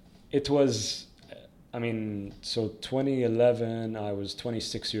it was, I mean, so 2011, I was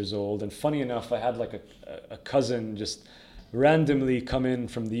 26 years old, and funny enough, I had like a cousin just randomly come in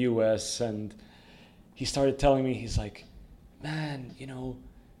from the US, and he started telling me, he's like, man, you know,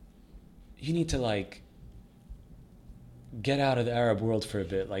 you need to like get out of the Arab world for a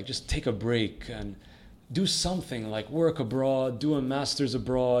bit, like just take a break and do something, like work abroad, do a master's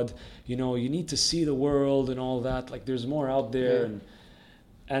abroad, you know, you need to see the world and all that, like there's more out there.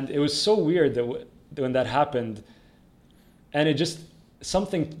 And it was so weird that when that happened, and it just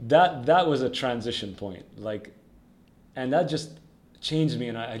something that was a transition point, like, and that just changed me,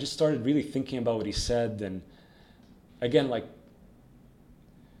 and I just started really thinking about what he said, and again, like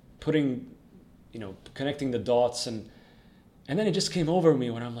connecting the dots, and then it just came over me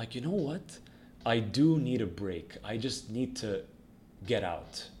when I'm like, you know what? I do need a break. I just need to get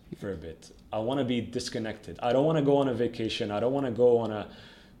out for a bit. I want to be disconnected. I don't want to go on a vacation. I don't want to go on a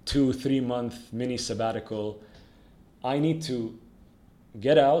 2-3 month mini sabbatical. I need to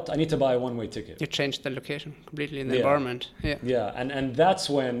get out. I need to buy a one-way ticket. You changed the location completely in the environment. Yeah, and that's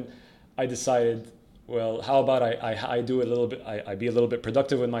when I decided, well, how about I do a little bit, I be a little bit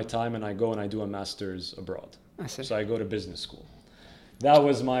productive with my time, and I go and I do a master's abroad. I see. So I go to business school. That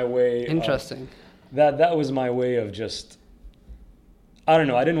was my way. Interesting. That was my way of just, I don't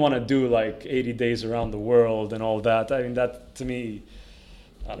know, I didn't want to do like 80 days around the world and all that. I mean, that to me,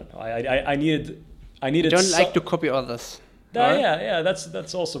 I don't know. I needed. You don't like to copy others. Yeah,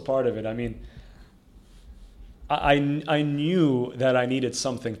 that's also part of it. I mean, I knew that I needed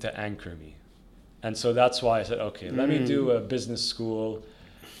something to anchor me. And so that's why I said, okay, let me do a business school.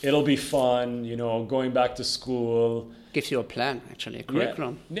 It'll be fun, going back to school. Gives you a plan, actually, a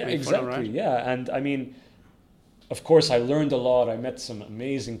curriculum. Yeah, exactly. Follow, right? Yeah, and I mean, of course, I learned a lot. I met some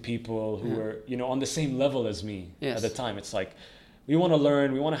amazing people who were, on the same level as me at the time. It's like, we want to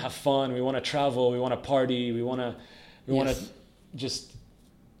learn, we want to have fun, we want to travel, we want to party, we want to just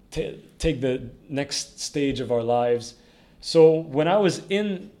take the next stage of our lives. So when I was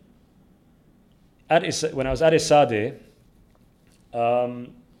at ESADE,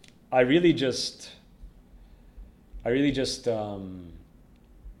 I really just I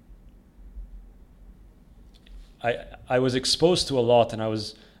was exposed to a lot, and I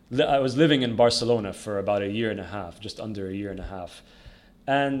was living in Barcelona for about a year and a half, just under a year and a half.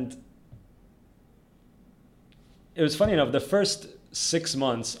 And it was funny enough, the first 6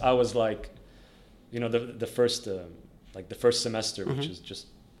 months I was like, the first semester, which is just,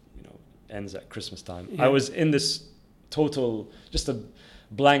 ends at Christmas time. Yeah. I was in this just a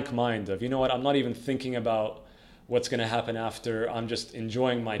blank mind of, I'm not even thinking about what's going to happen after. I'm just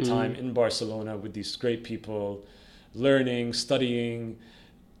enjoying my time in Barcelona with these great people, learning, studying,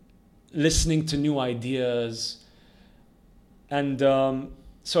 listening to new ideas. And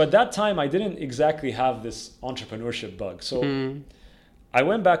so at that time, I didn't exactly have this entrepreneurship bug. So I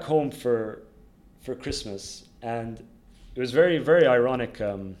went back home for Christmas, and it was very, very ironic,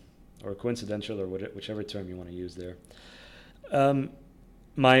 or coincidental, or whichever term you want to use there.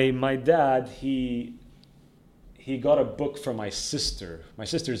 My dad, he got a book from my sister. My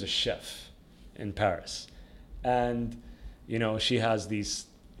sister's a chef in Paris, and she has these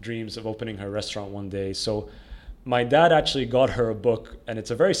dreams of opening her restaurant one day. So my dad actually got her a book, and it's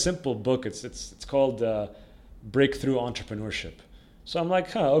a very simple book. It's called Breakthrough Entrepreneurship. So I'm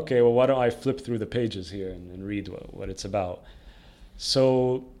like, okay, well, why don't I flip through the pages here and read what it's about?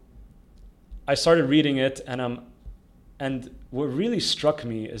 So I started reading it, and what really struck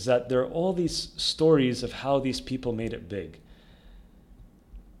me is that there are all these stories of how these people made it big.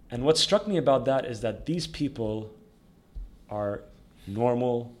 And what struck me about that is that these people are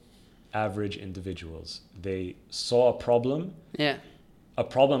normal, average individuals. They saw a problem. Yeah. A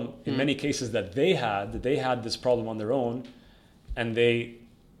problem in many cases that they had this problem on their own, and they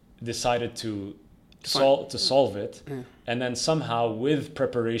decided to solve it. Yeah. And then somehow, with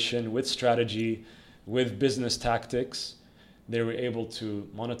preparation, with strategy, with business tactics, they were able to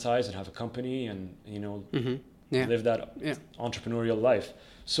monetize and have a company and live that entrepreneurial life.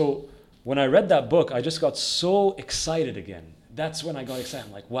 So when I read that book, I just got so excited again. That's when I got excited.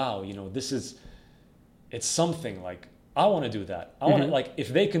 I'm like, wow, it's something. Like, I want to do that. I want to, like, if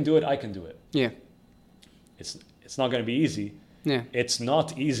they can do it, I can do it. Yeah. It's not going to be easy. Yeah. It's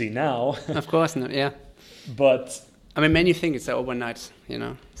not easy now. Of course not. Yeah. But I mean, many think it's an overnight,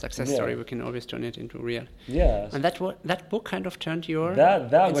 success story. We can always turn it into real. Yeah. And that book kind of turned your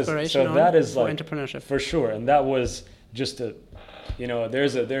was inspiration so that is for like entrepreneurship. For sure. And that was just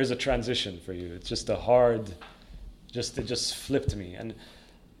there's a transition for you. It's just it just flipped me. And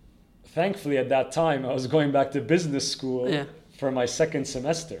thankfully at that time I was going back to business school for my second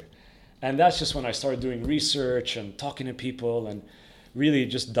semester. And that's just when I started doing research and talking to people and really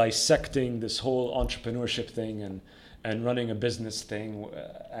just dissecting this whole entrepreneurship thing and running a business thing.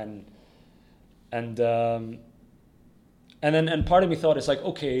 And then part of me thought, it's like,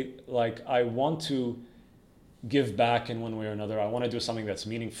 okay, like, I want to give back in one way or another. I want to do something that's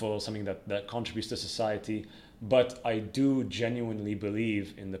meaningful, something that contributes to society. But I do genuinely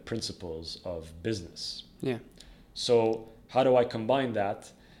believe in the principles of business. Yeah. So how do I combine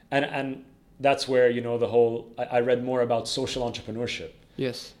that? And that's where, the whole, I read more about social entrepreneurship.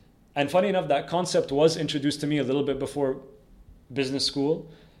 Yes. And funny enough, that concept was introduced to me a little bit before business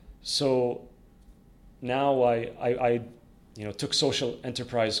school. So now I took social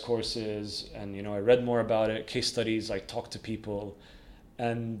enterprise courses, and, I read more about it, case studies, I talked to people.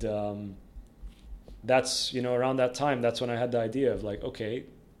 And that's, around that time, that's when I had the idea of like, okay,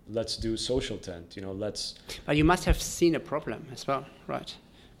 let's do Social Tent, let's... But you must have seen a problem as well, right?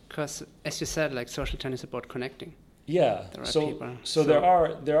 Because, as you said, like, Social Tent is about connecting. Yeah. So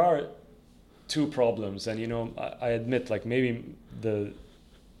there are two problems, and I admit, like, maybe the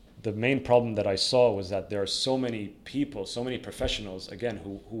main problem that I saw was that there are so many people, so many professionals, again,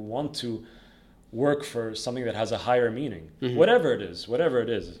 who want to work for something that has a higher meaning, whatever it is,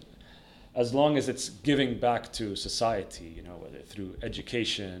 as long as it's giving back to society, whether through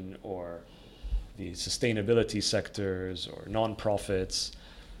education or the sustainability sectors or nonprofits.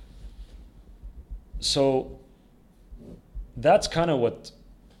 So that's kind of what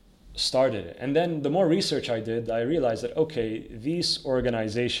started it. And then the more research I did, I realized that, okay, these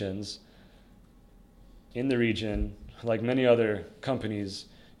organizations, in the region, like many other companies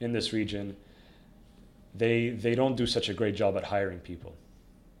in this region, they don't do such a great job at hiring people.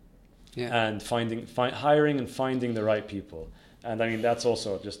 Yeah. And hiring and finding the right people. And I mean, that's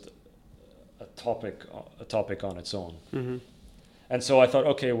also just a topic on its own. Mm-hmm. And so I thought,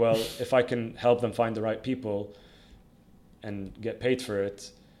 okay, well, if I can help them find the right people and get paid for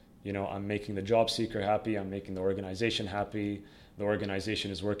it, you know, I'm making the job seeker happy, I'm making the organization happy, the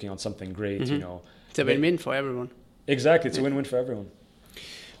organization is working on something great, you know. It's a win-win for everyone. Exactly, it's a win-win for everyone.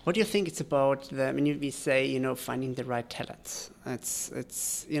 What do you think it's about when we say, you know, finding the right talents?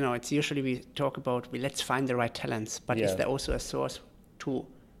 It's you know, it's usually we talk about let's find the right talents, but is there also a source to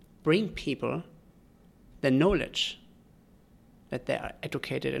bring people the knowledge that they are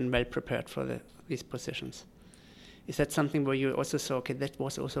educated and well prepared for these positions? Is that something where you also saw, okay, that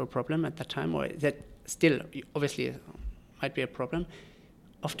was also a problem at that time, or is that still obviously might be a problem?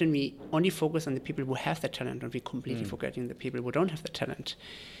 Often we only focus on the people who have the talent and we completely forgetting the people who don't have the talent.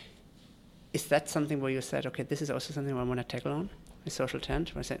 Is that something where you said, okay, this is also something I want to tackle on, a social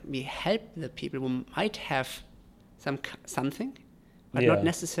talent, where I said we help the people who might have something, but not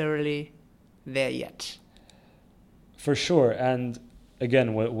necessarily there yet? For sure. And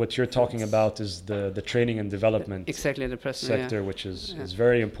again, what you're talking about is the training and development exactly the person, sector, which is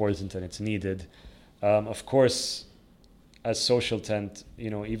very important and it's needed. Of course, as Social Tent, you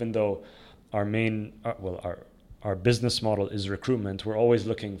know, even though our main, our business model is recruitment, we're always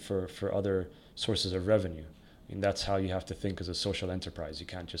looking for other sources of revenue. I mean, that's how you have to think as a social enterprise. You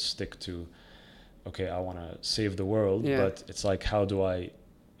can't just stick to, okay, I want to save the world, but it's like, how do I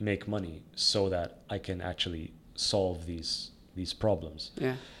make money so that I can actually solve these problems?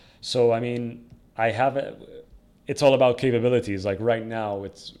 Yeah. So, I mean, it's all about capabilities. Like right now,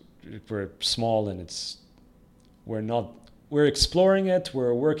 we're small and we're exploring it.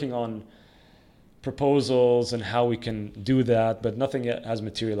 We're working on proposals and how we can do that, but nothing yet has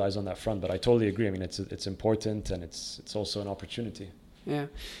materialized on that front. But I totally agree. I mean, it's important and it's also an opportunity. Yeah,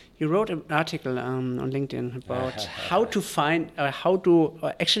 you wrote an article on LinkedIn about how to find,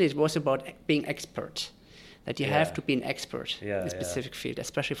 actually it was about being expert, that you have to be an expert in a specific field,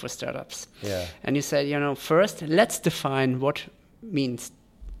 especially for startups. Yeah. And you said, you know, first let's define what it means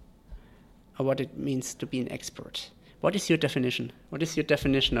to be an expert. What is your definition? What is your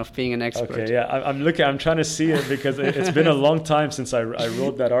definition of being an expert? Okay, yeah, I'm trying to see it because it's been a long time since I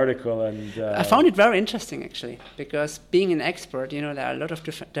wrote that article, and I found it very interesting actually, because being an expert, you know, there are a lot of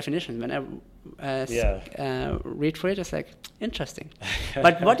definitions. When I read for it, it's like interesting.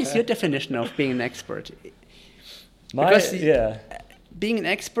 But what is your definition of being an expert? Being an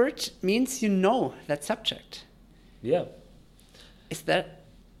expert means you know that subject. Yeah. Is that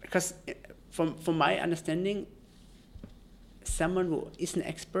because from my understanding, someone who is an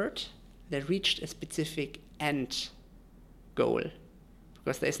expert, they reached a specific end goal,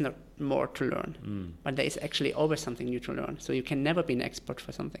 because there is not more to learn, but there is actually always something new to learn. So you can never be an expert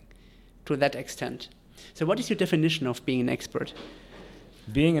for something to that extent. So what is your definition of being an expert?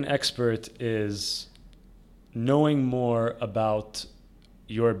 Being an expert is knowing more about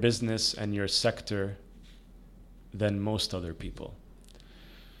your business and your sector than most other people.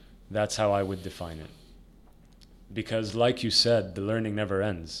 That's how I would define it. Because like you said, the learning never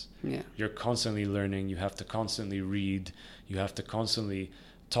ends. Yeah. You're constantly learning. You have to constantly read. You have to constantly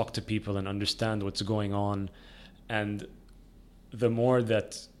talk to people and understand what's going on. And the more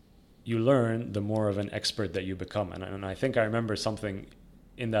that you learn, the more of an expert that you become. And I think I remember something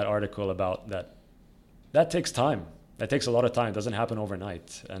in that article about that. That takes time. That takes a lot of time. It doesn't happen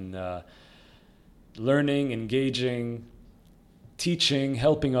overnight. And learning, engaging, teaching,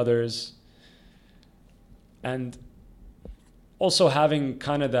 helping others, and also having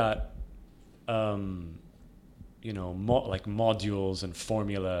kind of that, like modules and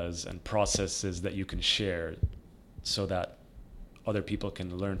formulas and processes that you can share so that other people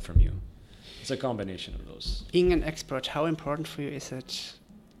can learn from you. It's a combination of those. Being an expert, how important for you is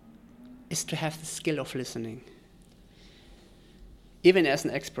to have the skill of listening? Even as an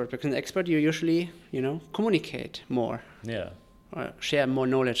expert, because an expert you usually, communicate more. Yeah. Or share more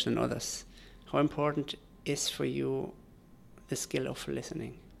knowledge than others. How important is for you the skill of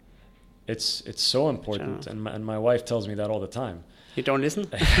listening? It's so important, and my wife tells me that all the time. You don't listen?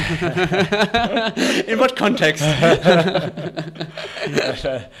 In what context?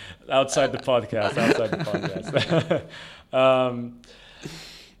 Outside the podcast.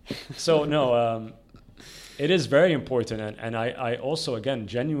 It is very important, and I also, again,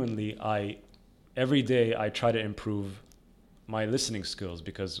 genuinely, every day I try to improve my listening skills,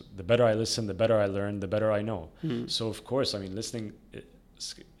 because the better I listen, the better I learn, the better I know. So of course, I mean, listening,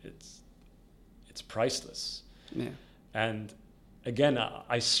 it's priceless. Yeah. And again,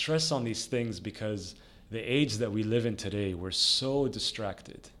 I stress on these things because the age that we live in today, we're so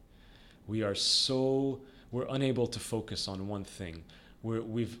distracted. We're unable to focus on one thing.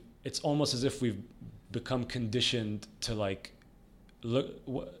 It's almost as if we've become conditioned to like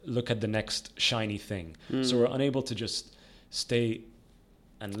look at the next shiny thing. So we're unable to just stay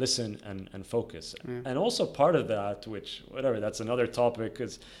and listen and focus. And also part of that, which whatever, that's another topic,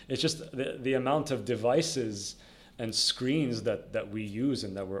 is it's just the amount of devices and screens that we use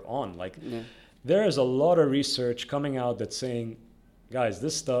and that we're on. Like there is a lot of research coming out that's saying, guys,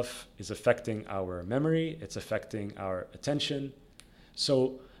 this stuff is affecting our memory, it's affecting our attention.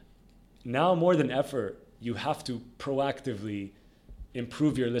 So now more than ever, you have to proactively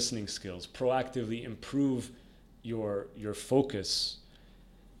improve your listening skills, proactively improve your focus,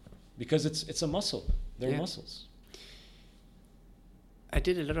 because it's a muscle. They're muscles. I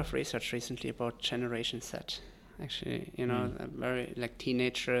did a lot of research recently about Generation Z. Actually, very like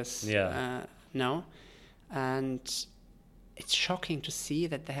teenagers now, and it's shocking to see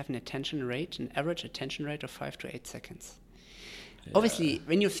that they have an average attention rate of 5 to 8 seconds. Yeah. Obviously,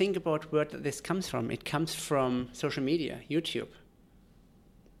 when you think about where this comes from, it comes from social media, YouTube.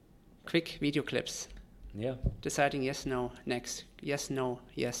 Quick video clips. Yeah. Deciding yes, no, next. Yes, no,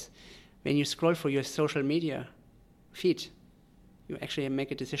 yes. When you scroll through your social media feed, you actually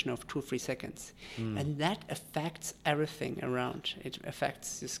make a decision of 2-3 seconds. And that affects everything around. It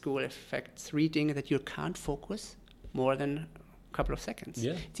affects the school, it affects reading, that you can't focus more than a couple of seconds.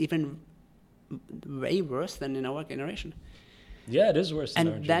 Yeah. It's even way worse than in our generation. Yeah, it is worse than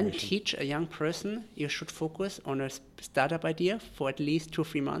our generation. And then teach a young person, you should focus on a startup idea for at least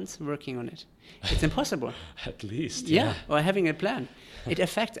 2-3 months working on it. It's impossible. At least. Yeah, or having a plan. It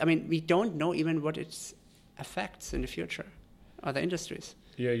affects, we don't know even what it affects in the future. Other industries.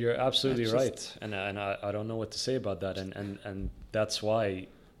 Yeah, you're absolutely right, and I don't know what to say about that, and that's why,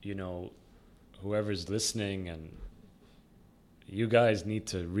 whoever's listening, and you guys need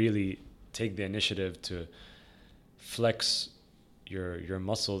to really take the initiative to flex your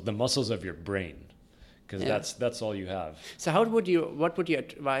muscles, the muscles of your brain, because that's all you have. So what would you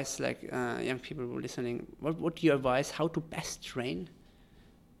advise young people who are listening? What would you advise how to best train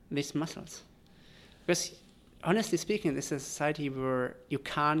these muscles? Because honestly speaking, this is a society where you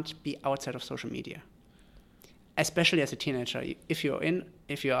can't be outside of social media, especially as a teenager. If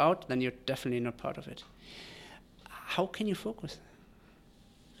you're out, then you're definitely not part of it. How can you focus?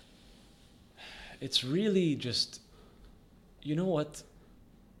 It's really just, you know what?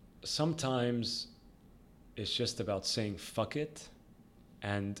 Sometimes it's just about saying fuck it,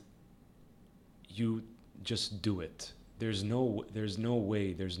 and you just do it. There's no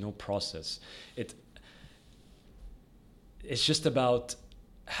way, there's no process. It's just about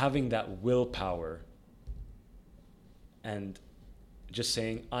having that willpower and just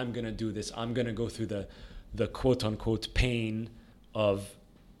saying, I'm going to do this. I'm going to go through the quote unquote pain of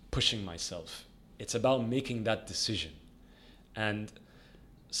pushing myself. It's about making that decision. And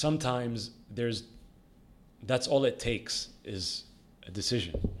sometimes that's all it takes is a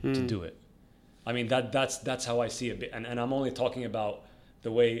decision to do it. That's how I see it. And I'm only talking about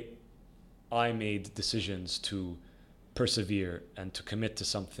the way I made decisions to persevere and to commit to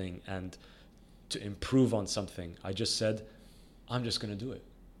something and to improve on something. I just said, I'm just going to do it.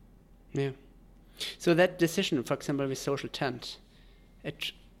 Yeah. So that decision, for example, with Social Tent,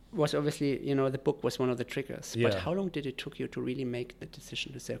 it was obviously, the book was one of the triggers. Yeah. But how long did it took you to really make the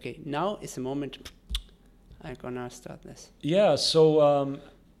decision to say, okay, now is the moment I'm going to start this? Yeah. So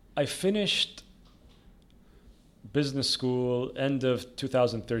I finished business school end of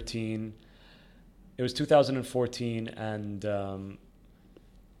 2013. It was 2014, and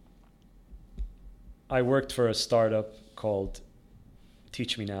I worked for a startup called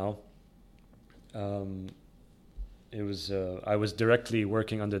Teach Me Now. It was I was directly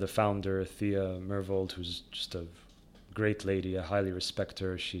working under the founder, Thea Mervold, who's just a great lady. I highly respect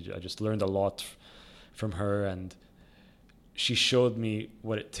her. I just learned a lot from her, and she showed me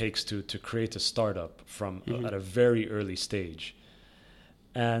what it takes to create a startup from at a very early stage.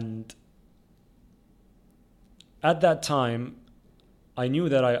 And at that time, I knew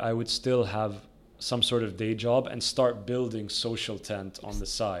that I would still have some sort of day job and start building Social Tent on the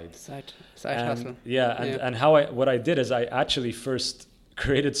side. Side hustle. Yeah, and what I did is I actually first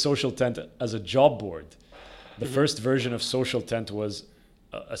created Social Tent as a job board. The first version of Social Tent was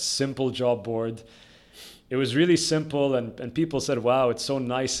a simple job board. It was really simple, and people said, wow, it's so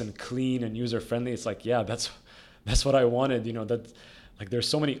nice and clean and user-friendly. It's like, yeah, that's what I wanted. That, like, there's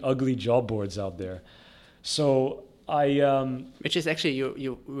so many ugly job boards out there. So which is actually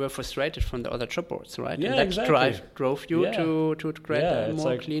you were frustrated from the other job boards, right? Yeah, and that exactly. drove you to create a more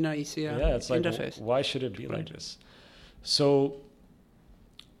like, cleaner, easier it's interface. Like, why should it be like this? So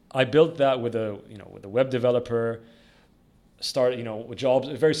I built that with a web developer. Start with jobs,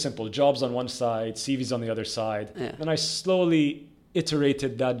 very simple jobs on one side, CVs on the other side. Yeah. Then I slowly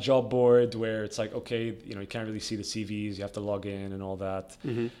iterated that job board where it's like, okay, you can't really see the CVs, you have to log in and all that.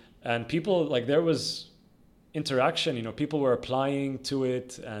 Mm-hmm. And people, like, there was interaction, people were applying to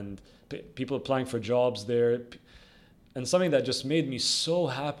it, and people applying for jobs there. And something that just made me so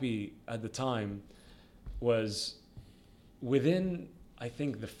happy at the time was within, I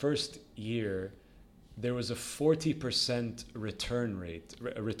think, the first year, there was a 40% return rate,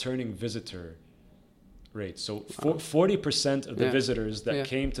 a returning visitor rate. So 40% of the visitors that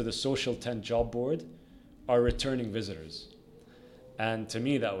came to the Social Tent job board are returning visitors. And to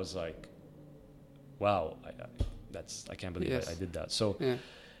me, that was like, wow, I can't believe I did that. So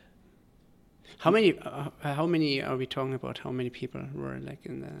how many are we talking about? How many people were like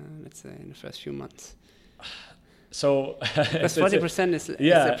in the first few months? So because 40% is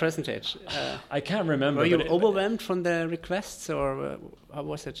a percentage. I can't remember. Were you overwhelmed from the requests, or how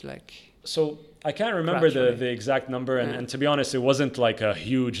was it like? So I can't remember the exact number, and to be honest, it wasn't like a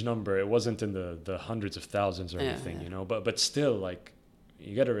huge number. It wasn't in the hundreds of thousands or anything, But still, like,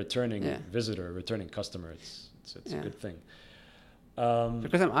 you get a returning visitor, a returning customer. It's a good thing.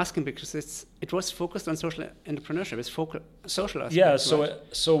 Because I'm asking because it was focused on social entrepreneurship. It's social aspect. Yeah,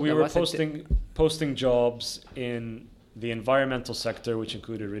 so we were posting jobs in the environmental sector, which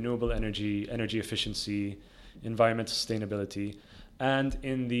included renewable energy, energy efficiency, environmental sustainability, and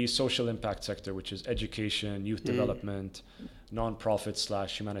in the social impact sector, which is education, youth development, non-profit /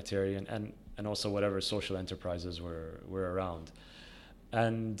 humanitarian, and also whatever social enterprises were around.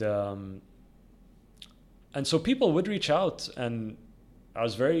 And so people would reach out, and I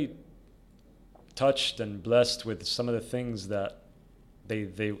was very touched and blessed with some of the things that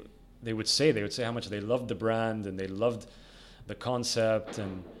they would say. They would say how much they loved the brand and they loved the concept,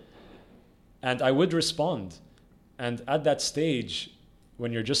 and I would respond. And at that stage,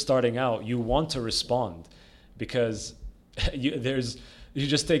 when you're just starting out, you want to respond because you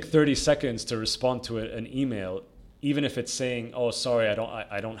just take 30 seconds to respond to an email, even if it's saying, "Oh, sorry,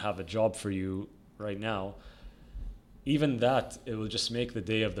 I don't have a job for you right now." Even that, it will just make the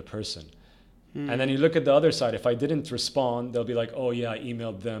day of the person. And then you look at the other side. If I didn't respond, they'll be like, "Oh yeah, I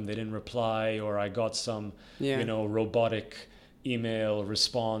emailed them, they didn't reply," or "I got some robotic email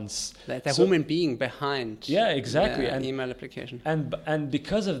response." Like the human being behind exactly the email application. And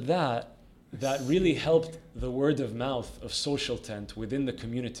because of that really helped the word of mouth of Social Tent within the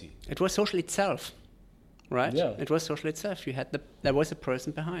community. It was social itself, right? Yeah. It was social itself. There was a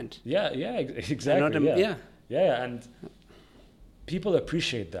person behind. Exactly. And people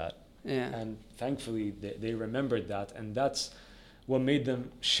appreciate that. Yeah. And thankfully they remembered that, and that's what made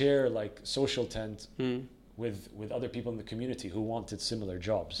them share like Social Tent with other people in the community who wanted similar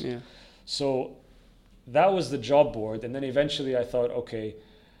jobs. Yeah. So that was the job board, and then eventually I thought, okay,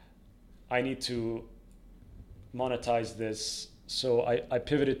 I need to monetize this. So I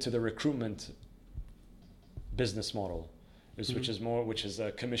pivoted to the recruitment business model, which is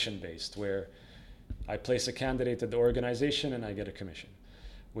commission based, where I place a candidate at the organization and I get a commission,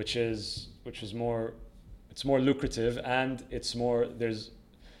 which is more, it's more lucrative, and it's more, there's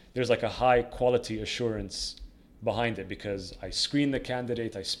like a high quality assurance behind it because I screen the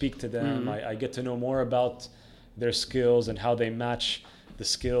candidate, I speak to them, I get to know more about their skills and how they match the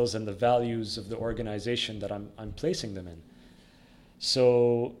skills and the values of the organization that I'm placing them in.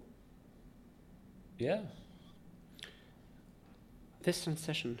 So, yeah. This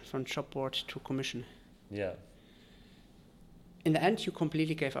transition from job board to commission. Yeah. In the end, you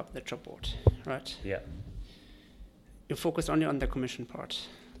completely gave up the job board, right? Yeah. You focused only on the commission part.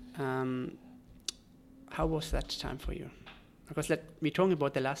 How was that time for you? Because we're talking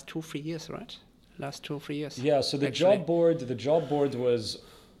about the last 2-3 years, right? Last 2-3 years. Yeah. So the job board was,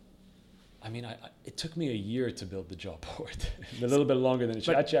 I mean, it took me a year to build the job board. A little bit longer than it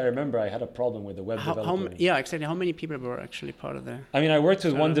should. Actually, I remember I had a problem with the web developer. Exactly. How many people were actually part of the... I mean, I worked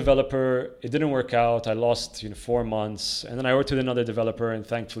with one developer. It didn't work out. I lost 4 months. And then I worked with another developer. And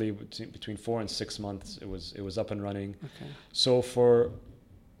thankfully, between 4 and 6 months, it was up and running. Okay. So from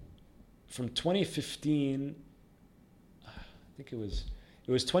 2015, I think it was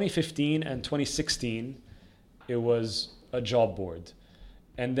 2015 and 2016, it was a job board.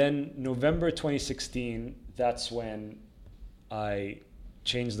 And then November 2016, that's when I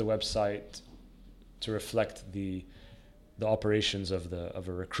changed the website to reflect the operations of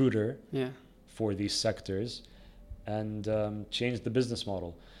a recruiter for these sectors. and changed the business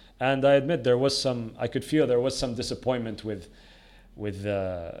model. And I admit I could feel there was some disappointment with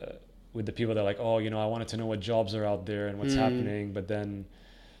the people that are like, oh, I wanted to know what jobs are out there and what's happening, but then,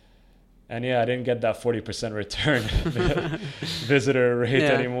 and I didn't get that 40% return visitor rate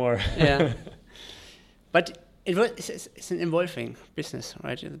anymore. Yeah, but it's an evolving business,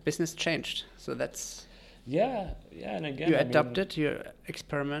 right? The business changed, so that's and again, you adapted, you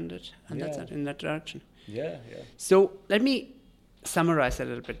experimented, and that's it, in that direction. Yeah. So let me summarize a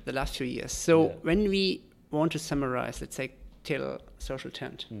little bit the last few years. So when we want to summarize, let's say till Social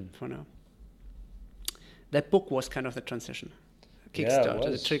Tent for now, that book was kind of the transition, kickstart,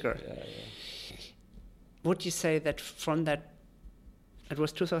 the trigger. Yeah. Would you say that from that, it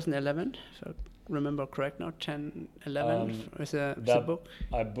was 2011, if I remember correct now, 10, 11 was the book?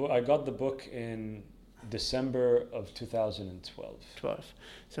 I got the book in December of 2012.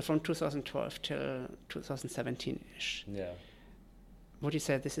 So from 2012 till 2017-ish. Yeah. Would you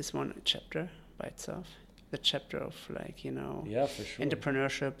say this is one chapter by itself? The chapter of yeah, for sure.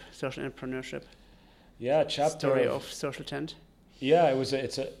 entrepreneurship, social entrepreneurship. Yeah, chapter story of Social Tent. Yeah,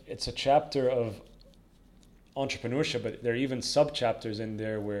 it's a chapter of entrepreneurship, but there are even sub-chapters in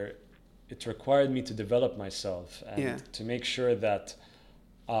there where it required me to develop myself and to make sure that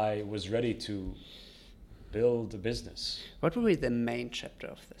I was ready to build a business. What would be the main chapter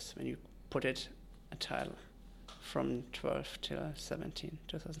of this when you put it a title from 12 till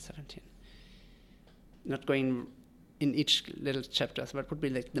 2017? Not going in each little chapter, but would be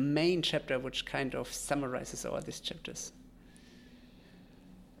like the main chapter which kind of summarizes all these chapters?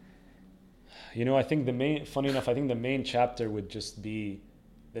 I think the main chapter would just be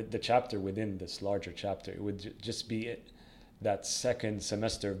the chapter within this larger chapter. It would just be that second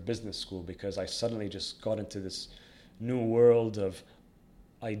semester of business school, because I suddenly just got into this new world of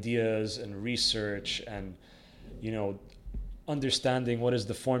ideas and research and, understanding what is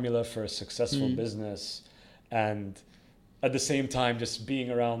the formula for a successful business, and at the same time just being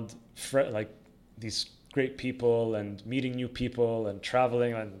around these great people and meeting new people and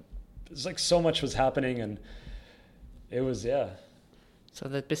traveling, and it's like so much was happening, and it was So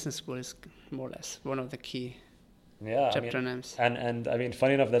the business school is more or less one of the key chapter names. And I mean,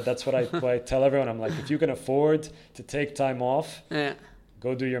 funny enough, that's what I tell everyone. I'm like, if you can afford to take time off,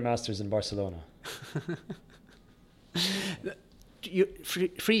 go do your master's in Barcelona. You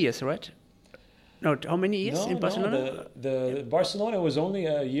 3 years, right? No, how many years in Barcelona? The Barcelona was only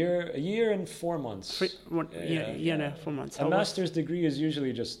a year and 4 months. Year and 4 months. A master's degree is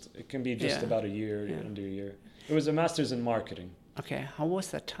usually it can be just about a year, under a year. It was a master's in marketing. Okay, how was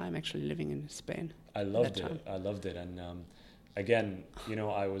that time actually living in Spain? I loved it, and again,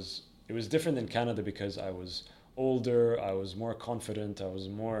 it was different than Canada because I was older, I was more confident, I was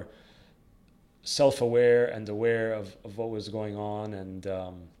more self-aware and aware of what was going on, and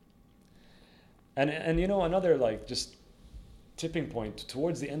another just tipping point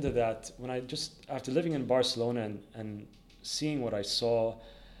towards the end of that, when after living in Barcelona and seeing what I saw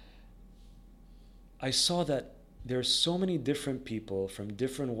that there's so many different people from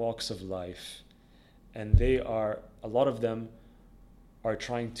different walks of life, and a lot of them are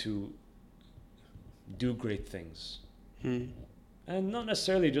trying to do great things. And not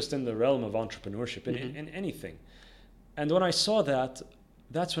necessarily just in the realm of entrepreneurship, in anything. And when I saw that,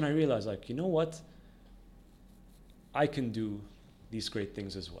 that's when I realized, you know what? I can do these great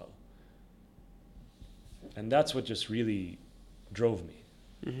things as well. And that's what just really drove me.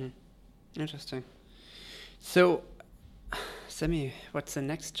 Interesting. So, Sami, what's the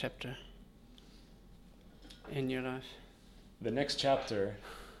next chapter in your life? The next chapter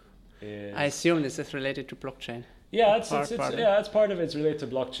is... I assume this is related to blockchain. Yeah, it's part of it's related to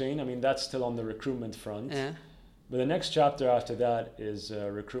blockchain. I mean, that's still on the recruitment front. Yeah. But the next chapter after that is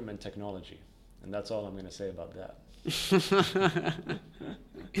recruitment technology. And that's all I'm going to say about that.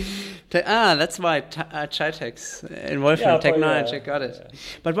 That's why Chitex involved in technology. Got it. Yeah.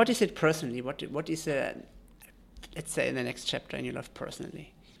 But what is it personally? What is let's say in the next chapter in your life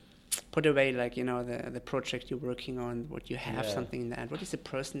personally? Put away the project you're working on, what you have something in the end. What is the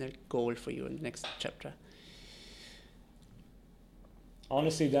personal goal for you in the next chapter?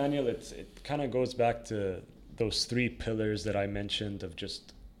 Honestly, Daniel, it kind of goes back to those 3 pillars that I mentioned of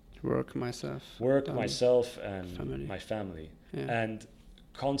just work, myself, and my family, and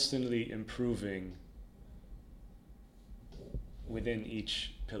constantly improving within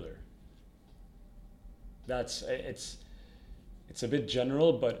each pillar. It's a bit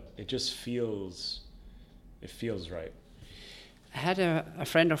general, but it just feels right. I had a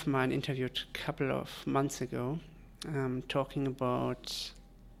friend of mine interviewed a couple of months ago, talking about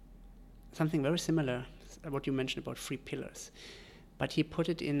something very similar. what you mentioned about 3 pillars. But he put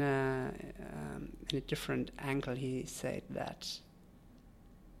it in a different angle. He said that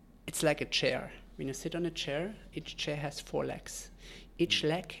it's like a chair. When you sit on a chair, each chair has 4 legs. Each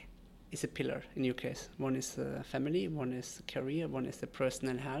leg is a pillar in your case. One is family, one is career, one is the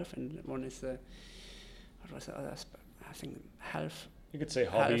personal health, and one is what was the other aspect? I think health. You could say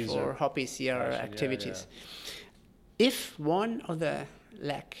hobbies or hobbies, or activities. Yeah. If one of the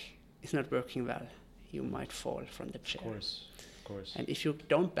leg is not working well, you might fall from the chair. Of course. And if you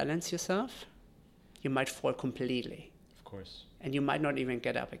don't balance yourself, you might fall completely. Of course. And you might not even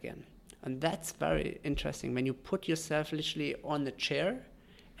get up again. And that's very interesting when you put yourself literally on the chair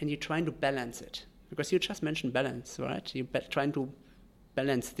and you're trying to balance it. Because you just mentioned balance, right? You're trying to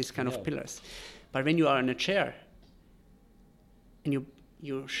balance these kind of pillars. But when you are in a chair and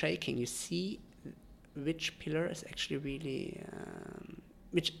you're shaking, you see which pillar is actually really,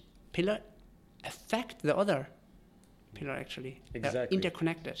 which pillar affect the other pillar actually. Exactly. They're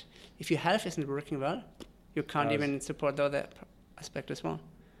interconnected. If your health isn't working well, you can't even support the other aspect as well.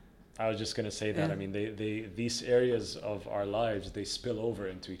 I was just going to say that. I mean, these areas of our lives, they spill over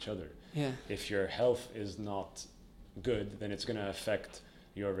into each other. Yeah. If your health is not good, then it's going to affect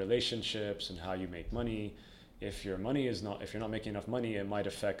your relationships and how you make money. If you're not making enough money, it might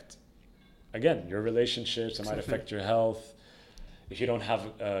affect, again, your relationships. It might affect your health. If you don't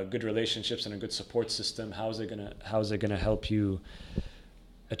have good relationships and a good support system, how's it gonna help you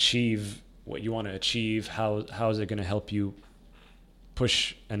achieve what you want to achieve? How is it gonna help you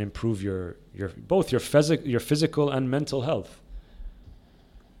push and improve your both your physical and mental health?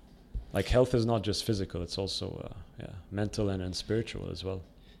 Like, health is not just physical; it's also mental and spiritual as well.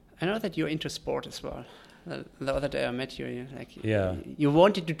 I know that you're into sport as well. The other day I met you, you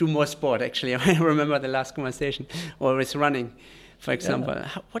wanted to do more sport. Actually, I remember the last conversation, or with running, for example.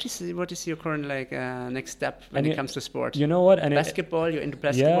 What is your current next step when it comes to sport? You know what? And basketball, you're into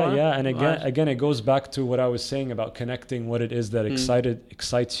basketball. Yeah. And again, it goes back to what I was saying about connecting what it is that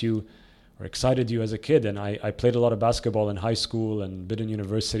excites you, or excited you as a kid. And I played a lot of basketball in high school and a bit in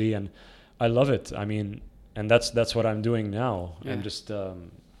university, and I love it. I mean, and that's what I'm doing now. Yeah. I'm just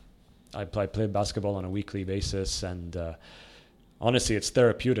I play basketball on a weekly basis, and honestly, it's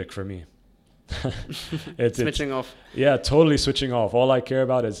therapeutic for me. it's switching off. Yeah, totally switching off. All I care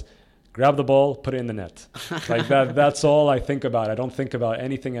about is grab the ball, put it in the net. Like that. That's all I think about. I don't think about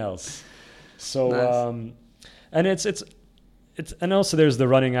anything else. So, nice. And it's and also there's the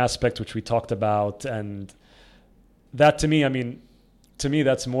running aspect, which we talked about, and that to me,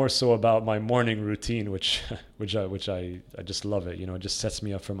 that's more so about my morning routine, which I just love it. You know, it just sets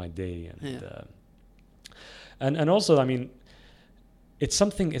me up for my day, and also, I mean, it's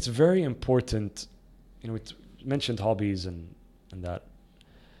very important. You know, we mentioned hobbies and that.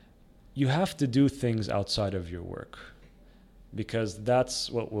 You have to do things outside of your work, because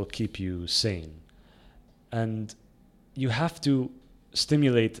that's what will keep you sane, and you have to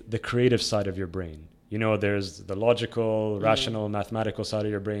stimulate the creative side of your brain. You know, there's the logical, rational, mathematical side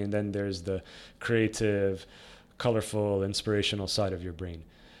of your brain. Then there's the creative, colorful, inspirational side of your brain.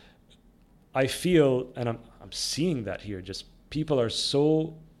 I feel, and I'm seeing that here, just people are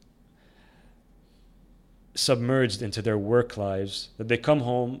so submerged into their work lives that they come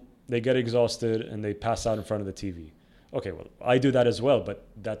home, they get exhausted, and they pass out in front of the TV. Okay, well, I do that as well, but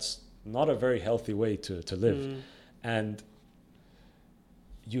that's not a very healthy way to live. And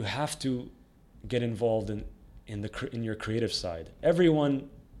you have to get involved in your creative side. Every one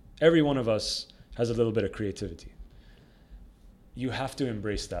of us has a little bit of creativity. You have to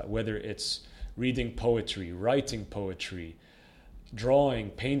embrace that, whether it's reading poetry, writing poetry, drawing,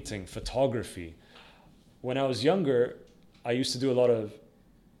 painting, photography. When I was younger, I used to do a lot of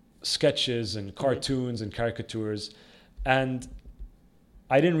sketches and cartoons and caricatures, and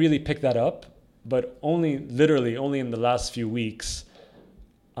I didn't really pick that up, but literally only in the last few weeks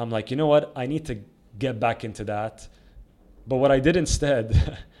I'm like, you know what? I need to get back into that. But what I did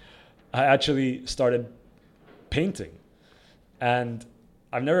instead, I actually started painting. And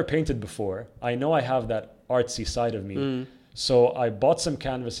I've never painted before. I know I have that artsy side of me. So I bought some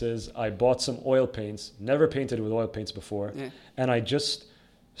canvases. I bought some oil paints. Never painted with oil paints before. Yeah. And I just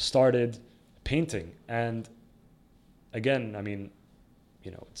started painting. And again, I mean,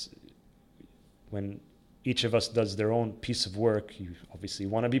 you know, it's when each of us does their own piece of work, you obviously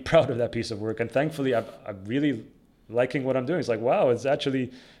want to be proud of that piece of work. And thankfully, I'm really liking what I'm doing. It's like, wow, it's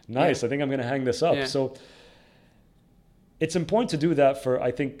actually nice. Yeah. I think I'm going to hang this up. Yeah. So it's important to do that for,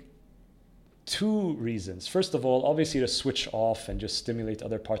 I think, 2 reasons. First of all, obviously to switch off and just stimulate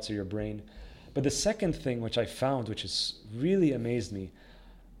other parts of your brain. But the second thing, which I found, which has really amazed me,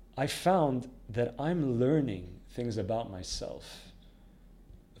 I found that I'm learning things about myself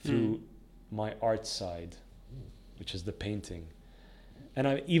through my art side, which is the painting. And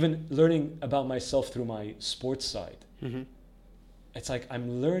I'm even learning about myself through my sports side. Mm-hmm. It's like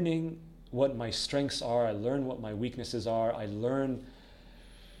I'm learning what my strengths are. I learn what my weaknesses are. I learn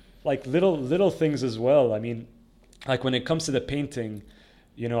like little things as well. I mean, like when it comes to the painting,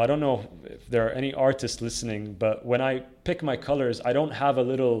 you know, I don't know if there are any artists listening, but when I pick my colors, I don't have a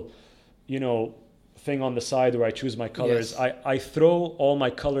little, you know, thing on the side where I choose my colors. Yes. I throw all my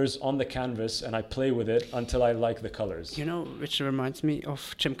colors on the canvas and I play with it until I like the colors. You know, which reminds me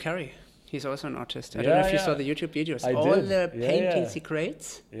of Jim Carrey. He's also an artist. I don't know if you saw the YouTube videos. I all did. the paintings he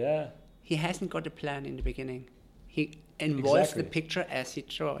creates, Yeah. he hasn't got a plan in the beginning. He involves Exactly. the picture as he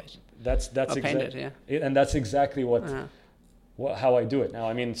draws it. That's painted, and that's exactly how I do it now.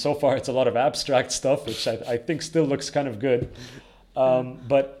 I mean, so far it's a lot of abstract stuff, which I think still looks kind of good.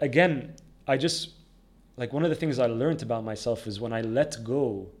 But again, I just, like, one of the things I learned about myself is when I let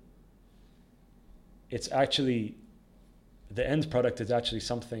go, it's actually, the end product is actually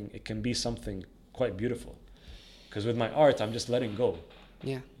something, it can be something quite beautiful. Because with my art, I'm just letting go.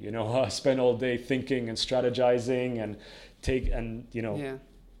 Yeah. You know, I spend all day thinking and strategizing and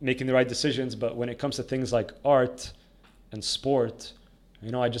making the right decisions. But when it comes to things like art and sport,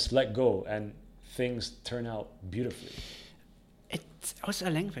 you know, I just let go and things turn out beautifully. It's also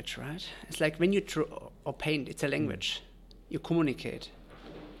a language, right? It's like when you draw or paint, it's a language. You communicate.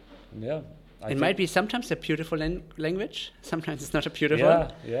 Yeah. It might be sometimes a beautiful language, sometimes it's not a beautiful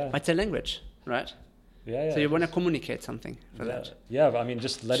one, but it's a language, right? Yeah. So you want to communicate something for that. Yeah, I mean,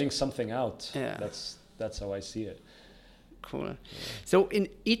 just letting something out. Yeah. That's how I see it. Cool. Yeah. So in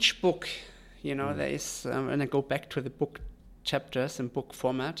each book, you know, there is, when I go back to the book chapters and book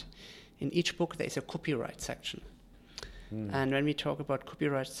format, in each book there is a copyright section. And when we talk about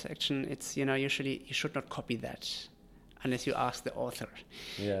copyright section, it's, you know, usually you should not copy that unless you ask the author.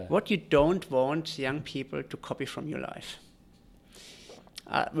 Yeah. What you don't want young people to copy from your life.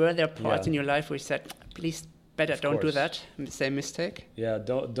 Were there parts in your life where you said, please, better don't do that, same mistake? Yeah,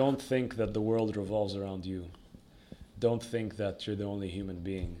 don't think that the world revolves around you. Don't think that you're the only human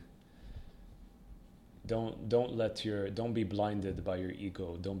being. Don't be blinded by your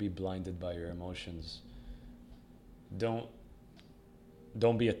ego. Don't be blinded by your emotions.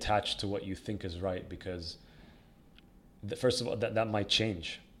 Don't be attached to what you think is right, because first of all, that might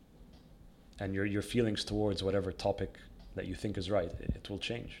change, and your feelings towards whatever topic that you think is right, it will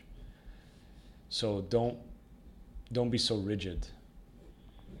change. So don't be so rigid.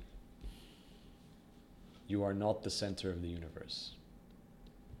 You are not the center of the universe.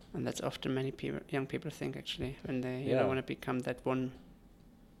 And that's often many young people think, actually, when they want to become that one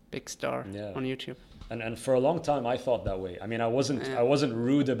big star on YouTube. And for a long time I thought that way. I mean, I wasn't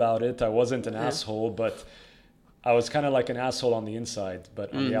rude about it. I wasn't an asshole, but I was kind of like an asshole on the inside.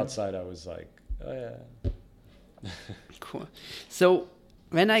 But on the outside, I was like, oh yeah. Cool. So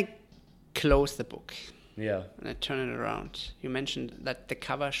when I close the book, and I turn it around, you mentioned that the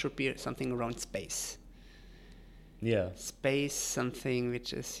cover should be something around space. Yeah. Space, something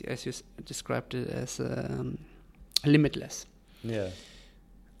which is, as you described it, as limitless. Yeah.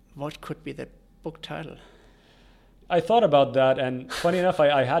 What could be the book title? I thought about that, and funny enough,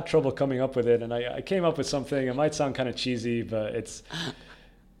 I had trouble coming up with it, and I came up with something. It might sound kind of cheesy, but it's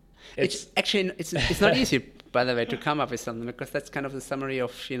actually it's not easy, by the way, to come up with something, because that's kind of the summary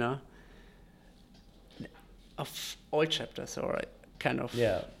of, you know, of all chapters, or kind of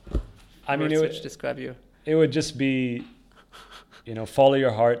I mean, words which describe you. It would just be, you know, follow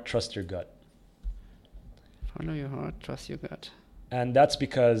your heart, trust your gut. Follow your heart, trust your gut. And that's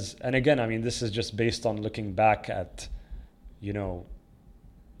because, and again, I mean, this is just based on looking back at, you know,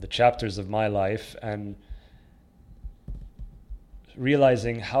 the chapters of my life and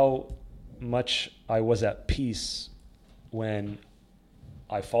realizing how much I was at peace when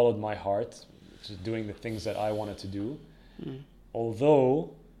I followed my heart, just doing the things that I wanted to do,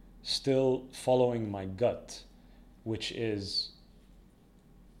 although still following my gut, which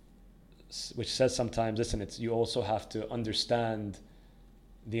says sometimes, listen, you also have to understand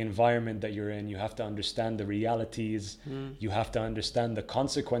the environment that you're in. You have to understand the realities. You have to understand the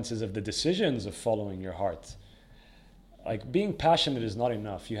consequences of the decisions of following your heart. Like, being passionate is not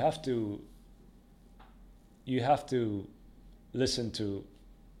enough. You have to listen to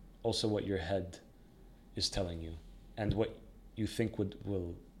also what your head is telling you and what you think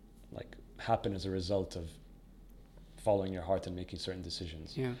will like happen as a result of following your heart and making certain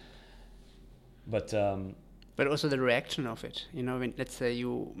decisions. Yeah. But also the reaction of it. You know, when, let's say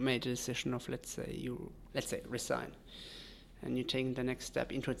you made a decision of, let's say resign, and you're taking the next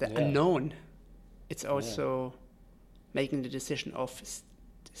step into the unknown. It's also making the decision of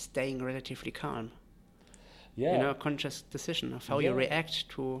staying relatively calm. Yeah. You know, a conscious decision of how you react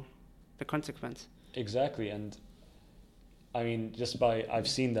to the consequence. Exactly. And I mean, I've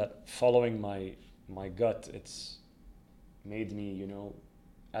seen that following my gut, it's made me, you know,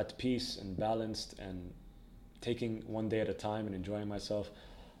 at peace and balanced and taking one day at a time and enjoying myself.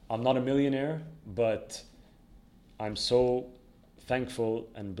 I'm not a millionaire, but I'm so thankful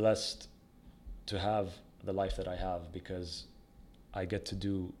and blessed to have the life that I have, because I get to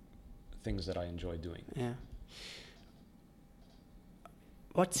do things that I enjoy doing. Yeah.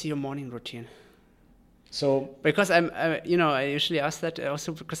 What's your morning routine? So, because I usually ask that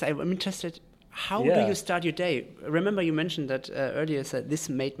also because I'm interested. How do you start your day? Remember, you mentioned that earlier. Said this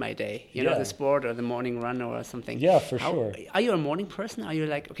made my day. You know, the sport or the morning run or something. Yeah, for sure. Are you a morning person? Are you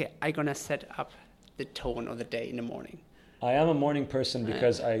like, okay, I'm gonna set up the tone of the day in the morning? I am a morning person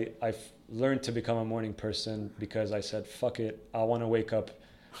because I've learned to become a morning person because I said, fuck it, I want to wake up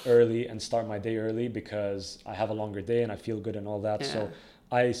early and start my day early because I have a longer day and I feel good and all that. So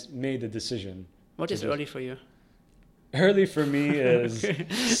I made the decision. What is early for you? Early for me is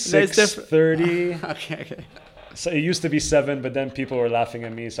 6:30. Okay. So it used to be 7, but then people were laughing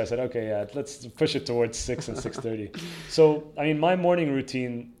at me. So I said, okay, yeah, let's push it towards 6 and 6:30. So, I mean, my morning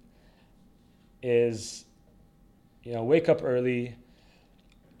routine is, you know, wake up early.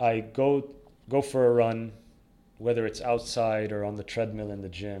 I go for a run, whether it's outside or on the treadmill in the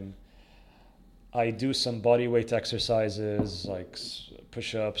gym. I do some body weight exercises like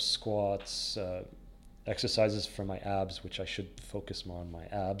push-ups, squats, exercises for my abs, which I should focus more on my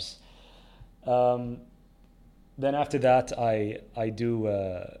abs. Then after that, I do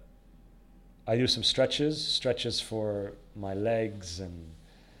some stretches for my legs and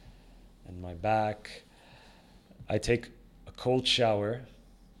my back. I take a cold shower.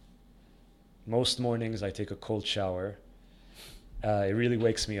 Most mornings I take a cold shower. It really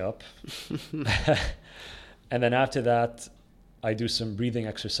wakes me up. And then after that, I do some breathing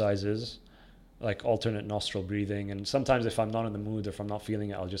exercises, like alternate nostril breathing. And sometimes if I'm not in the mood or if I'm not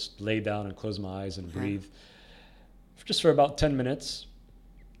feeling it, I'll just lay down and close my eyes and breathe just for about 10 minutes.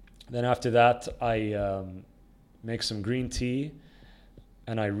 Then after that, I make some green tea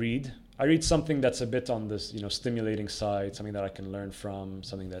and I read. I read something that's a bit on this, you know, stimulating side, something that I can learn from,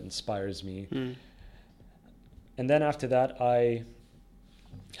 something that inspires me. And then after that, I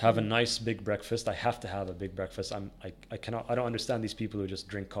have a nice big breakfast. I have to have a big breakfast. I don't understand these people who just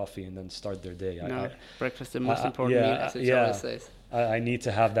drink coffee and then start their day. Breakfast is the most important meal, as it always says. I need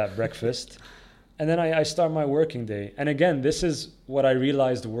to have that breakfast. And then I start my working day. And again, this is what I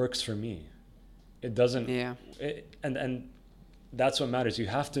realized works for me. It doesn't... And that's what matters. You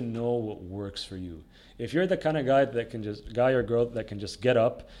have to know what works for you. If you're the kind of guy or girl that can just get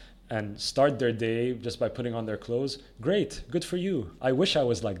up and start their day just by putting on their clothes, great, good for you. I wish I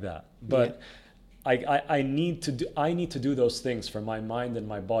was like that. But I need to do those things for my mind and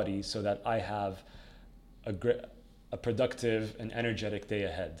my body so that I have a productive and energetic day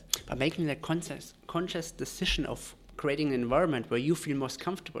ahead. But making that conscious decision of creating an environment where you feel most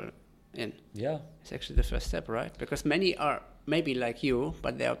comfortable in. It's actually the first step, right? Because many are maybe like you,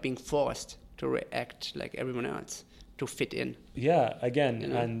 but they are being forced to react like everyone else to fit in. Again, you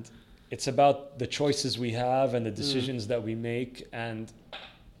know? And it's about the choices we have and the decisions that we make, and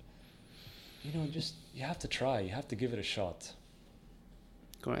you know, you have to try, you have to give it a shot.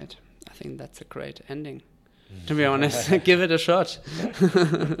 Great. I think that's a great ending. To be honest, give it a shot.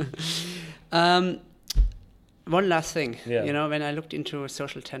 One last thing, you know, when I looked into a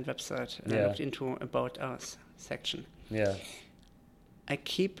Social Tent website and I looked into About Us section, I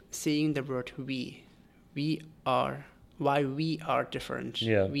keep seeing the word we. We are. Why we are different.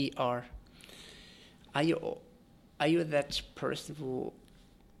 We are. Are you that person who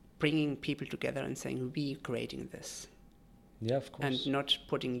bringing people together and saying we creating this? Yeah, of course. And not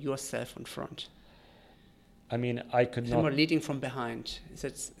putting yourself in front. I mean, I could not... More leading from behind.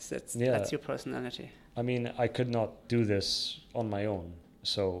 That's your personality. I mean, I could not do this on my own.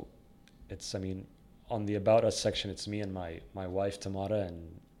 So it's, I mean, on the About Us section, it's me and my wife, Tamara,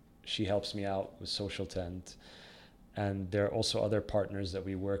 and she helps me out with Social Tent. And there are also other partners that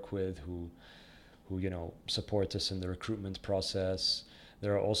we work with who you know, support us in the recruitment process.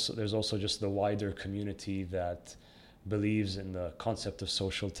 There's also just the wider community that believes in the concept of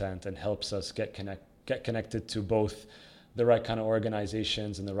Social Tent and helps us get connected to both the right kind of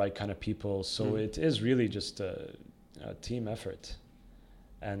organizations and the right kind of people. So it is really just a team effort.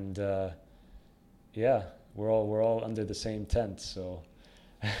 And we're all under the same tent. So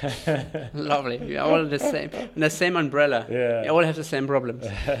Lovely. We are all the same umbrella. Yeah. We all have the same problems.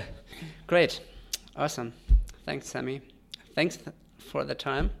 Great. Awesome. Thanks, Sammy. Thanks for the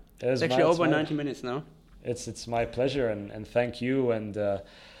time. It's actually over 90 minutes now. It's my pleasure, and thank you. And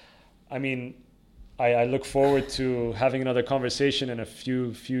I mean, I look forward to having another conversation in a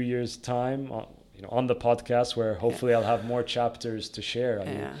few years' time. On the podcast, where hopefully I'll have more chapters to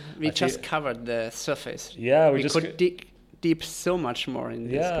share. We just covered the surface. Yeah, we could dig deep so much more in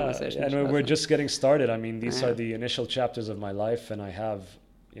this conversation. And we're just getting started. I mean, these are the initial chapters of my life, and I have,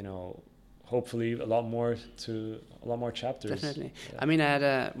 hopefully a lot more chapters. Definitely. Yeah. I mean, I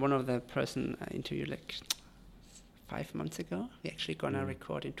had one of the person I interviewed like 5 months ago. We're actually gonna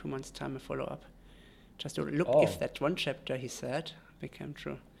record in 2 months' time a follow-up, just to look if that one chapter he said became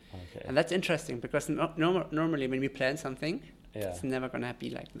true. Okay. And that's interesting because normally when we plan something, it's never going to be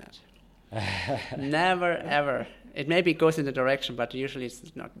like that. Never, ever. It maybe goes in the direction, but usually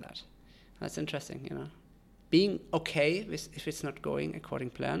it's not that. That's interesting, Being okay with if it's not going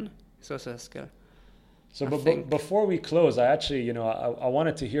according plan is also a skill. So before we close, I actually, I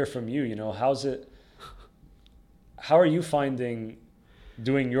wanted to hear from you, how are you finding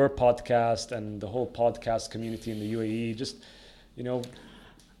doing your podcast and the whole podcast community in the UAE? Just,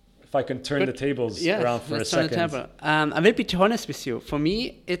 if I can turn the tables around for a second. I will be honest with you. For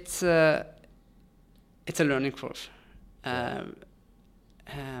me, it's a learning curve.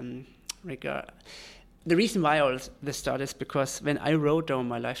 The reason why all this started is because when I wrote down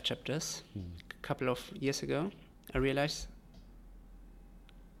my life chapters a couple of years ago, I realized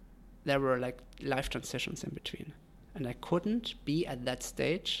there were like life transitions in between. And I couldn't be at that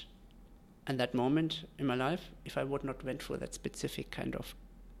stage and that moment in my life if I would not went through that specific kind of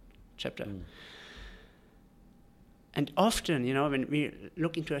chapter. And often, when we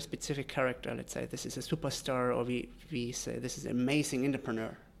look into a specific character, let's say this is a superstar, or we say this is an amazing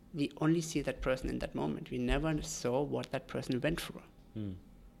entrepreneur, we only see that person in that moment. We never saw what that person went through.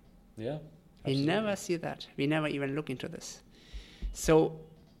 Yeah, we never see that. We never even look into this. So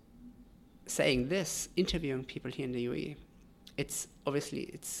saying this, interviewing people here in the UAE, it's obviously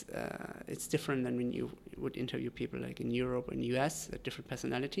it's different than when you would interview people like in Europe or in US, different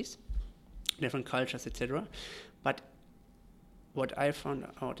personalities, different cultures, etc. But what I found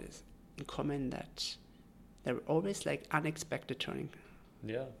out is in common that there were always like unexpected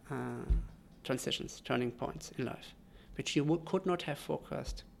transitions, turning points in life, which you could not have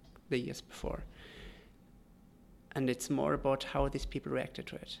forecast the years before. And it's more about how these people reacted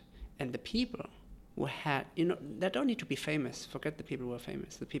to it. And the people who had, they don't need to be famous. Forget the people who are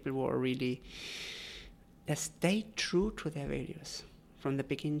famous. The people who are really, they stay true to their values from the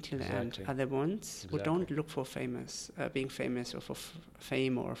beginning till the end, are the ones who don't look for being famous or for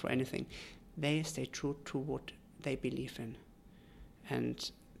fame or for anything. They stay true to what they believe in.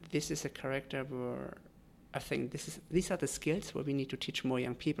 And this is a character where I think these are the skills where we need to teach more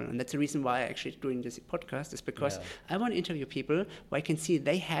young people. And that's the reason why I'm actually doing this podcast, is because I want to interview people where I can see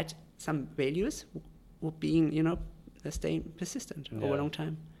they had some values who being, they're staying persistent over a long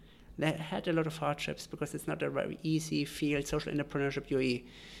time. They had a lot of hardships because it's not a very easy field, social entrepreneurship UAE.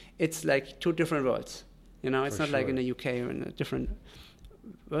 It's like two different worlds. It's not like in the UK or in a different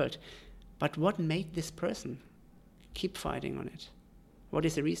world. But what made this person keep fighting on it? What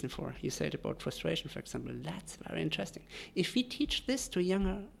is the reason for? You said about frustration, for example. That's very interesting. If we teach this to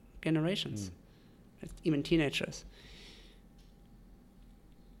younger generations, even teenagers,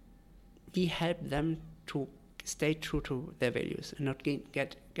 we help them to stay true to their values and not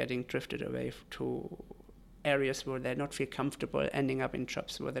getting drifted away to areas where they don't feel comfortable, ending up in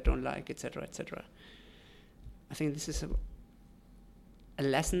jobs where they don't like, etc., etc. I think this is a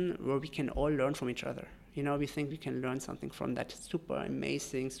lesson where we can all learn from each other. We think we can learn something from that super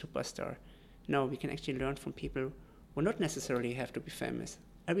amazing superstar. No, we can actually learn from people who not necessarily have to be famous.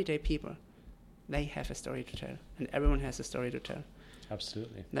 Everyday people, they have a story to tell, and everyone has a story to tell.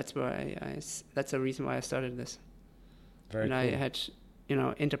 Absolutely. That's why that's the reason why I started this. Very cool. I had,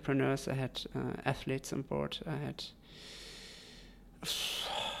 entrepreneurs, I had athletes on board, I had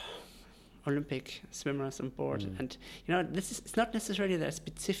Olympic swimmers on board. And, it's not necessarily that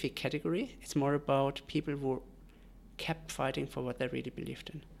specific category. It's more about people who kept fighting for what they really believed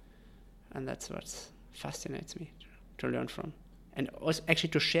in. And that's what fascinates me to learn from. And also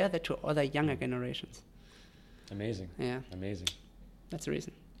actually to share that to other younger generations. Amazing. Yeah. Amazing. That's the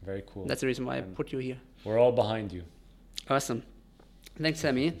reason. Very cool. That's the reason why I put you here. We're all behind you. Awesome. Thanks,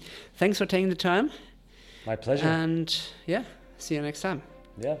 Sammy. Thanks for taking the time. My pleasure. And see you next time.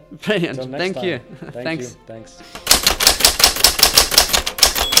 Yeah. Brilliant. Thank you. Thanks.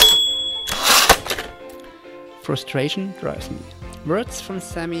 Frustration drives me. Words from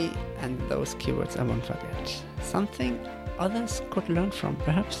Sammy, and those keywords I won't forget. Something others could learn from.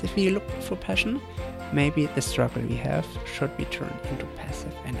 Perhaps if we look for passion, maybe the struggle we have should be turned into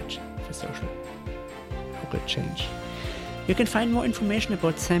passive energy for social local change. You can find more information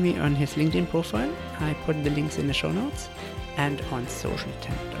about Sammy on his LinkedIn profile. I put the links in the show notes, and on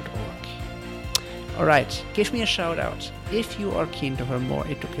socialtemp.org. Alright, give me a shout out if you are keen to hear more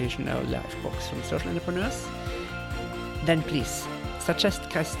educational life books from social entrepreneurs. Then please suggest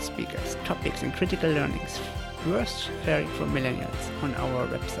guest speakers, topics, and critical learnings worth sharing for millennials on our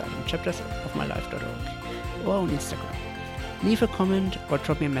website on chaptersofmylife.org or on Instagram. Leave a comment or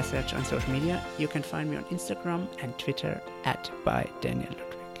drop me a message on social media. You can find me on Instagram and Twitter @ByDanielLudwig.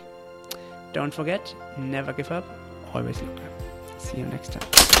 Don't forget, never give up, always look up. See you next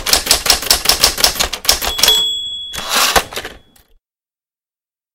time.